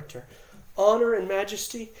His character. Honor and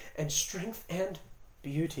majesty and strength and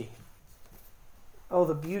beauty. Oh,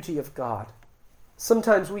 the beauty of God.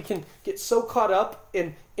 Sometimes we can get so caught up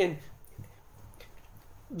in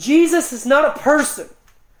Jesus is not a person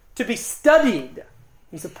to be studied.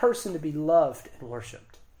 He's a person to be loved and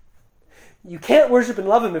worshipped. You can't worship and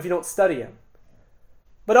love Him if you don't study Him.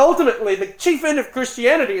 But ultimately, the chief end of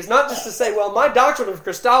Christianity is not just to say, well, my doctrine of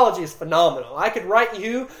Christology is phenomenal. I could write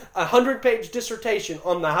you a 100-page dissertation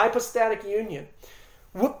on the hypostatic union.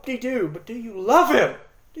 Whoop-de-doo. But do you love Him?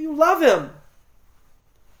 Do you love Him?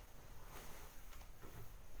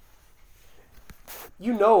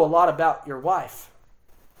 You know a lot about your wife,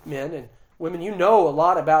 men and women. You know a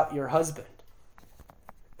lot about your husband.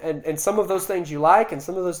 And some of those things you like, and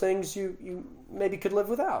some of those things you maybe could live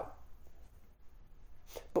without.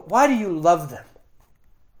 But why do you love them?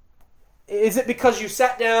 Is it because you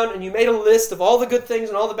sat down and you made a list of all the good things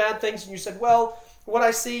and all the bad things, and you said, well, what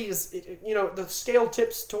I see is, the scale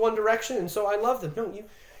tips to one direction, and so I love them? No,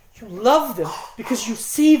 you love them because you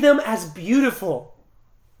see them as beautiful.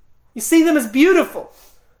 You see them as beautiful.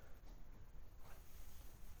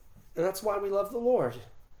 And that's why we love the Lord.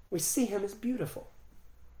 We see Him as beautiful.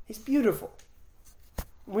 He's beautiful.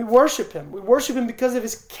 We worship Him. We worship Him because of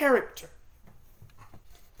His character.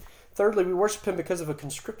 Thirdly, we worship Him because of a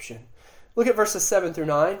conscription. Look at verses 7 through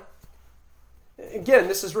 9. Again,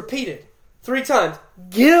 this is repeated 3 times.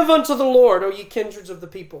 Give unto the Lord, O ye kindreds of the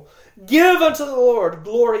people. Give unto the Lord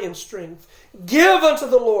glory and strength. Give unto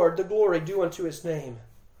the Lord the glory due unto His name.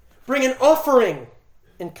 Bring an offering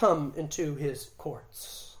and come into His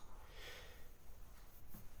courts.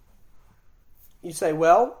 You say,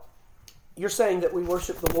 well, you're saying that we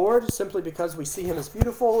worship the Lord simply because we see Him as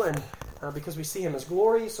beautiful and because we see Him as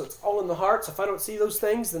glory, so it's all in the heart. So if I don't see those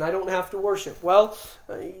things, then I don't have to worship. Well,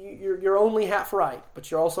 you're only half right, but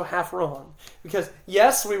you're also half wrong. Because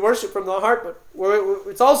yes, we worship from the heart, but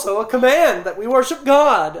it's also a command that we worship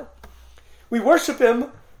God. We worship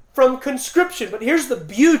Him from conscription. But here's the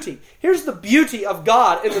beauty. Here's the beauty of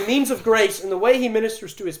God and the means of grace and the way He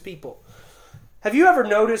ministers to His people. Have you ever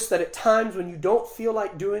noticed that at times when you don't feel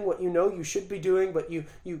like doing what you know you should be doing, but you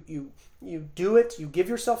do it, you give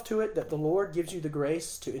yourself to it, that the Lord gives you the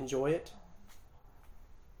grace to enjoy it?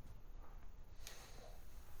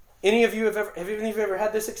 Have any of you ever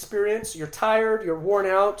had this experience? You're tired, you're worn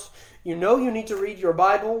out, you know you need to read your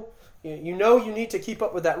Bible, you know you need to keep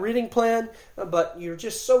up with that reading plan, but you're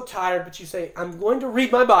just so tired, but you say, I'm going to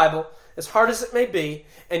read my Bible, as hard as it may be,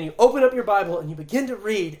 and you open up your Bible and you begin to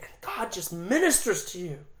read, and God just ministers to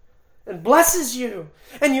you and blesses you,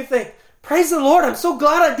 and you think, praise the Lord, I'm so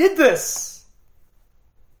glad I did this.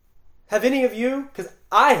 Have any of you, because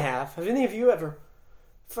I have any of you ever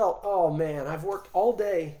felt, oh man, I've worked all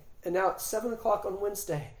day And now it's 7 o'clock on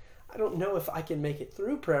Wednesday. I don't know if I can make it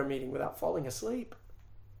through prayer meeting without falling asleep.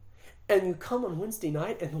 And you come on Wednesday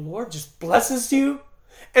night and the Lord just blesses you.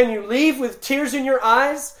 And you leave with tears in your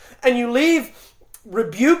eyes. And you leave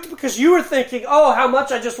rebuked because you were thinking, oh, how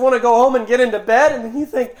much I just want to go home and get into bed. And then you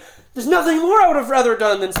think, there's nothing more I would have rather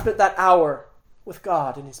done than spend that hour with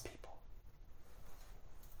God and His people.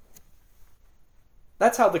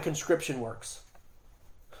 That's how the conscription works.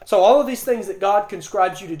 So all of these things that God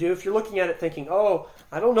conscribes you to do, if you're looking at it thinking, oh,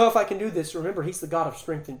 I don't know if I can do this, remember, He's the God of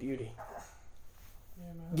strength and beauty.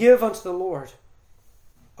 Amen. Give unto the Lord,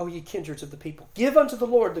 O ye kindreds of the people. Give unto the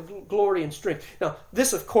Lord the glory and strength. Now,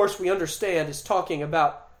 this, of course, we understand is talking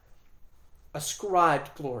about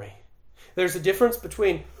ascribed glory. There's a difference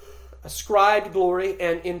between ascribed glory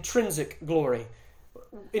and intrinsic glory.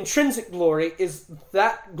 Intrinsic glory is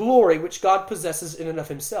that glory which God possesses in and of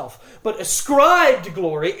Himself. But ascribed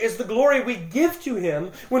glory is the glory we give to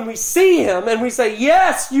Him when we see Him and we say,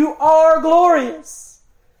 yes, you are glorious.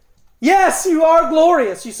 Yes, you are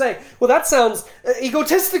glorious. You say, well, that sounds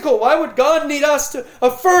egotistical. Why would God need us to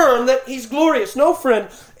affirm that He's glorious? No, friend,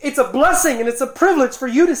 it's a blessing and it's a privilege for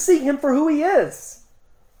you to see Him for who He is.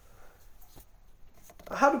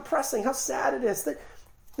 How depressing, how sad it is that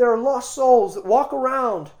there are lost souls that walk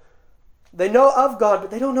around. They know of God,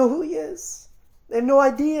 but they don't know who He is. They have no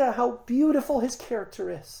idea how beautiful His character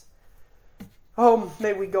is. Oh,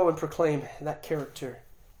 may we go and proclaim that character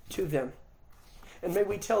to them. And may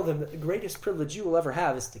we tell them that the greatest privilege you will ever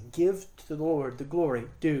have is to give to the Lord the glory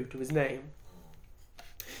due to His name.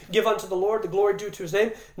 Give unto the Lord the glory due to His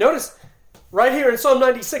name. Notice, right here in Psalm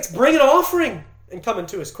 96, bring an offering and come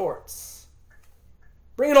into His courts.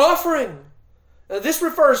 Bring an offering. This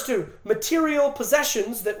refers to material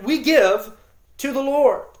possessions that we give to the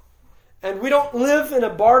Lord. And we don't live in a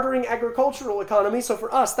bartering agricultural economy, so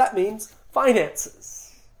for us that means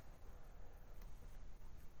finances.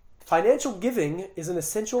 Financial giving is an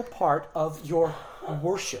essential part of your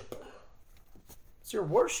worship. It's your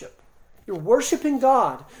worship. You're worshiping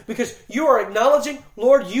God because you are acknowledging,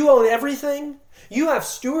 Lord, you own everything. You have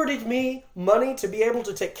stewarded me money to be able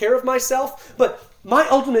to take care of myself, but my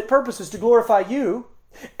ultimate purpose is to glorify you,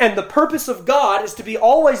 and the purpose of God is to be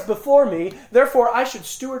always before me. Therefore, I should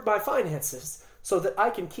steward my finances so that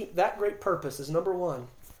I can keep that great purpose as number one.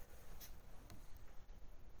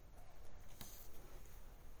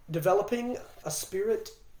 Developing a spirit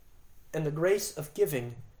and the grace of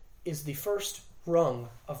giving is the first rung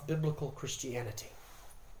of biblical Christianity.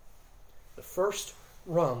 The first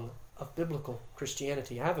rung of biblical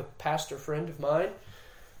Christianity. I have a pastor friend of mine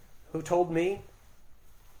who told me,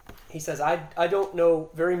 he says, I don't know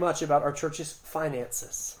very much about our church's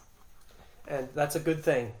finances. And that's a good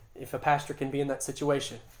thing if a pastor can be in that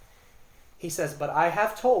situation. He says, but I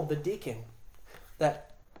have told the deacon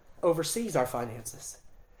that oversees our finances,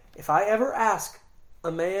 if I ever ask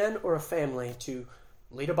a man or a family to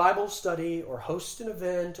lead a Bible study or host an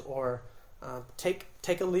event or take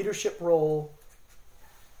a leadership role,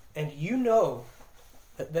 and you know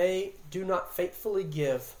that they do not faithfully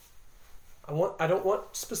give, I don't want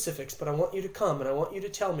specifics, but I want you to come and I want you to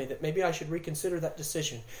tell me that maybe I should reconsider that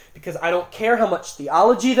decision, because I don't care how much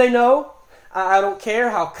theology they know. I don't care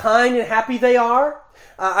how kind and happy they are.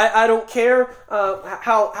 I don't care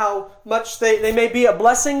how much they may be a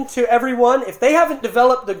blessing to everyone. If they haven't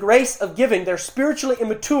developed the grace of giving, they're spiritually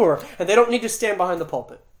immature and they don't need to stand behind the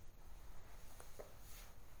pulpit.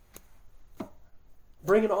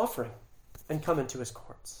 Bring an offering and come into His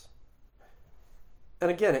courts.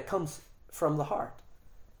 And again, it comes from the heart.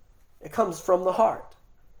 It comes from the heart.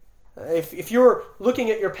 If you're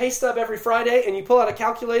looking at your pay stub every Friday and you pull out a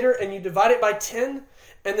calculator and you divide it by 10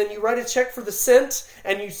 and then you write a check for the cent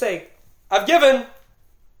and you say, I've given.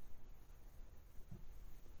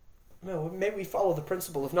 No, maybe we follow the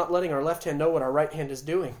principle of not letting our left hand know what our right hand is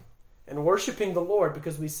doing and worshiping the Lord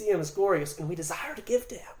because we see Him as glorious and we desire to give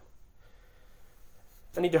to Him.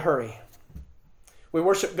 I need to hurry. We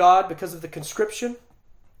worship God because of the conscription.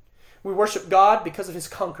 We worship God because of His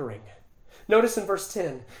conquering. Notice in verse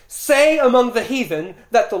 10, say among the heathen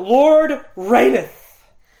that the Lord reigneth.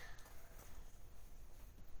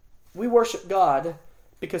 We worship God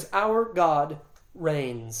because our God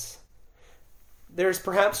reigns. There's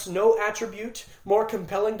perhaps no attribute more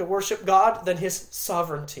compelling to worship God than His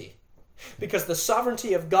sovereignty. Because the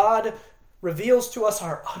sovereignty of God reveals to us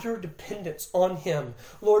our utter dependence on Him.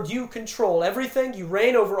 Lord, you control everything. You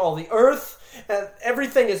reign over all the earth.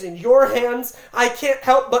 Everything is in your hands. I can't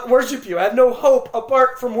help but worship you. I have no hope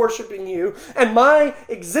apart from worshiping you. And my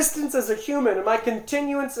existence as a human and my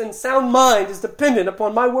continuance and sound mind is dependent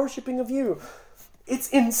upon my worshiping of you. It's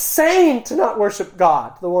insane to not worship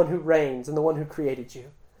God, the one who reigns and the one who created you.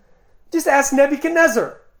 Just ask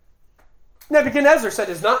Nebuchadnezzar. Nebuchadnezzar said,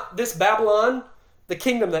 is not this Babylon the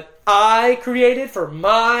kingdom that I created for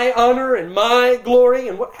my honor and my glory?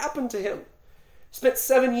 And what happened to him? Spent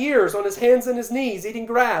 7 years on his hands and his knees eating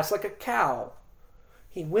grass like a cow.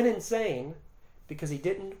 He went insane because he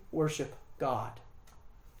didn't worship God.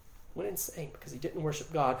 Went insane because he didn't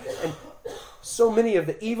worship God. And so many of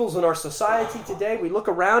the evils in our society today, we look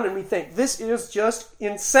around and we think, this is just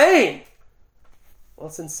insane. Well,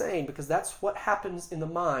 it's insane because that's what happens in the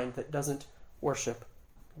mind that doesn't worship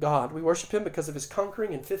God. We worship him because of his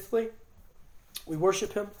conquering. And fifthly, we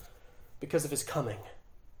worship him because of his coming.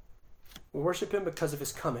 We worship him because of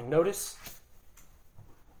his coming. Notice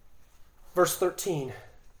verse 13.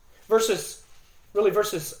 Verses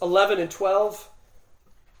 11 and 12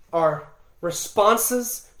 are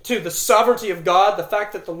responses to the sovereignty of God, the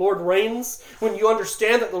fact that the Lord reigns. When you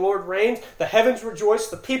understand that the Lord reigns, the heavens rejoice,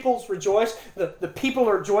 the peoples rejoice, the people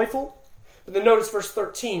are joyful. But then notice verse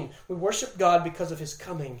 13. We worship God because of his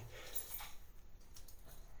coming.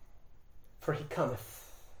 For he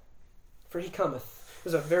cometh. For he cometh.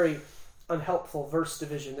 There's a very unhelpful verse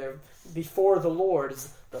division there. Before the Lord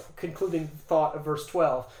is the concluding thought of verse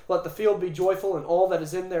 12. Let the field be joyful and all that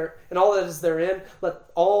is in there, and all that is therein. Let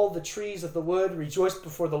all the trees of the wood rejoice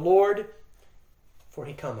before the Lord, for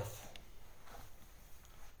he cometh.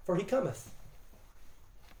 For he cometh.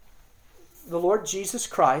 The Lord Jesus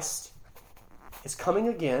Christ is coming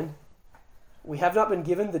again. We have not been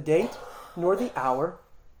given the date nor the hour,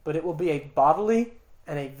 but it will be a bodily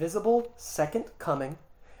and a visible second coming.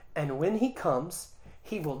 And when he comes,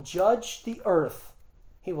 he will judge the earth.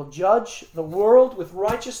 He will judge the world with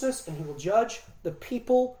righteousness, and he will judge the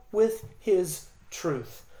people with his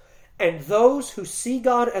truth. And those who see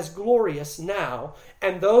God as glorious now,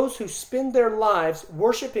 and those who spend their lives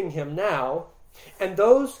worshiping him now, and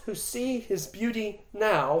those who see his beauty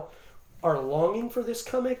now, are longing for this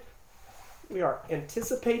coming. We are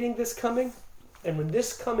anticipating this coming. And when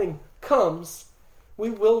this coming comes,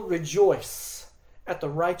 we will rejoice at the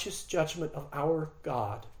righteous judgment of our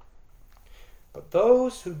God. But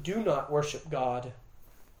those who do not worship God,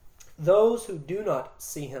 those who do not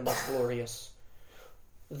see him as glorious,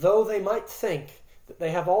 though they might think that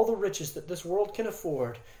they have all the riches that this world can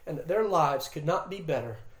afford and that their lives could not be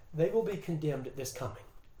better, they will be condemned at this coming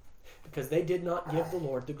because they did not give the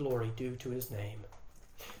Lord the glory due to his name.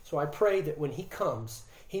 So I pray that when he comes,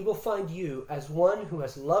 he will find you as one who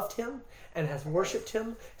has loved him and has worshipped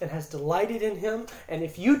him and has delighted in him. And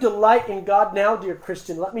if you delight in God now, dear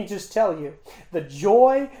Christian, let me just tell you, the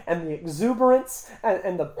joy and the exuberance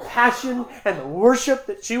and the passion and the worship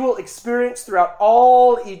that you will experience throughout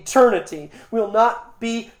all eternity will not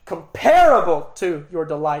be comparable to your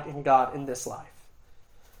delight in God in this life.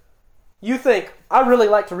 You think, I really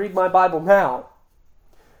like to read my Bible now.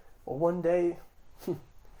 Well, one day,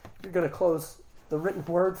 you're going to close the written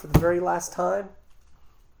word for the very last time.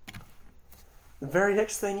 The very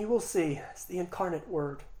next thing you will see is the incarnate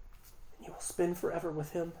word. And you will spend forever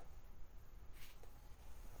with him.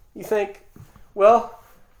 You think, well,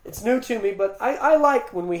 it's new to me, but I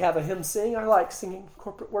like when we have a hymn sing. I like singing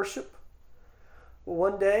corporate worship. Well,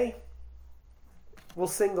 one day, we'll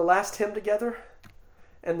sing the last hymn together,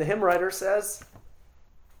 and the hymn writer says,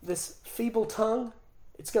 this feeble tongue,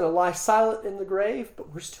 it's going to lie silent in the grave,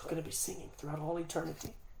 but we're still going to be singing throughout all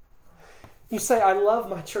eternity. You say, I love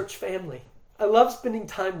my church family. I love spending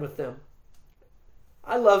time with them.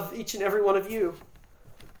 I love each and every one of you.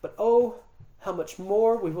 But oh, how much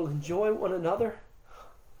more we will enjoy one another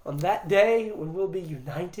on that day when we'll be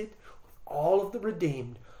united with all of the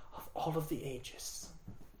redeemed of all of the ages.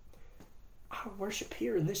 Our worship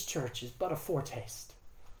here in this church is but a foretaste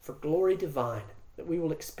for glory divine that we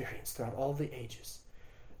will experience throughout all the ages.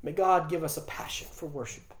 May God give us a passion for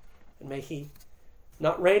worship, and may he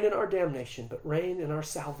not reign in our damnation, but reign in our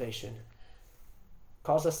salvation.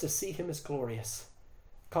 Cause us to see him as glorious.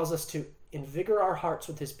 Cause us to invigor our hearts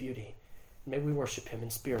with his beauty. May we worship him in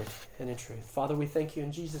spirit and in truth. Father, we thank you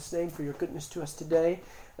in Jesus' name for your goodness to us today.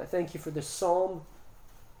 I thank you for this psalm.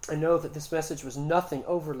 I know that this message was nothing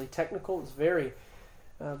overly technical. It's very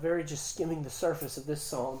just skimming the surface of this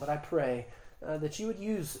psalm. But I pray that you would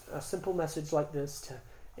use a simple message like this to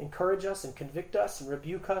encourage us and convict us and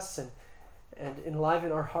rebuke us and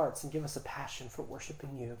enliven our hearts and give us a passion for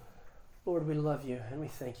worshiping you. Lord, we love you and we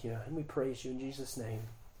thank you and we praise you in Jesus' name.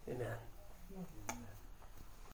 Amen.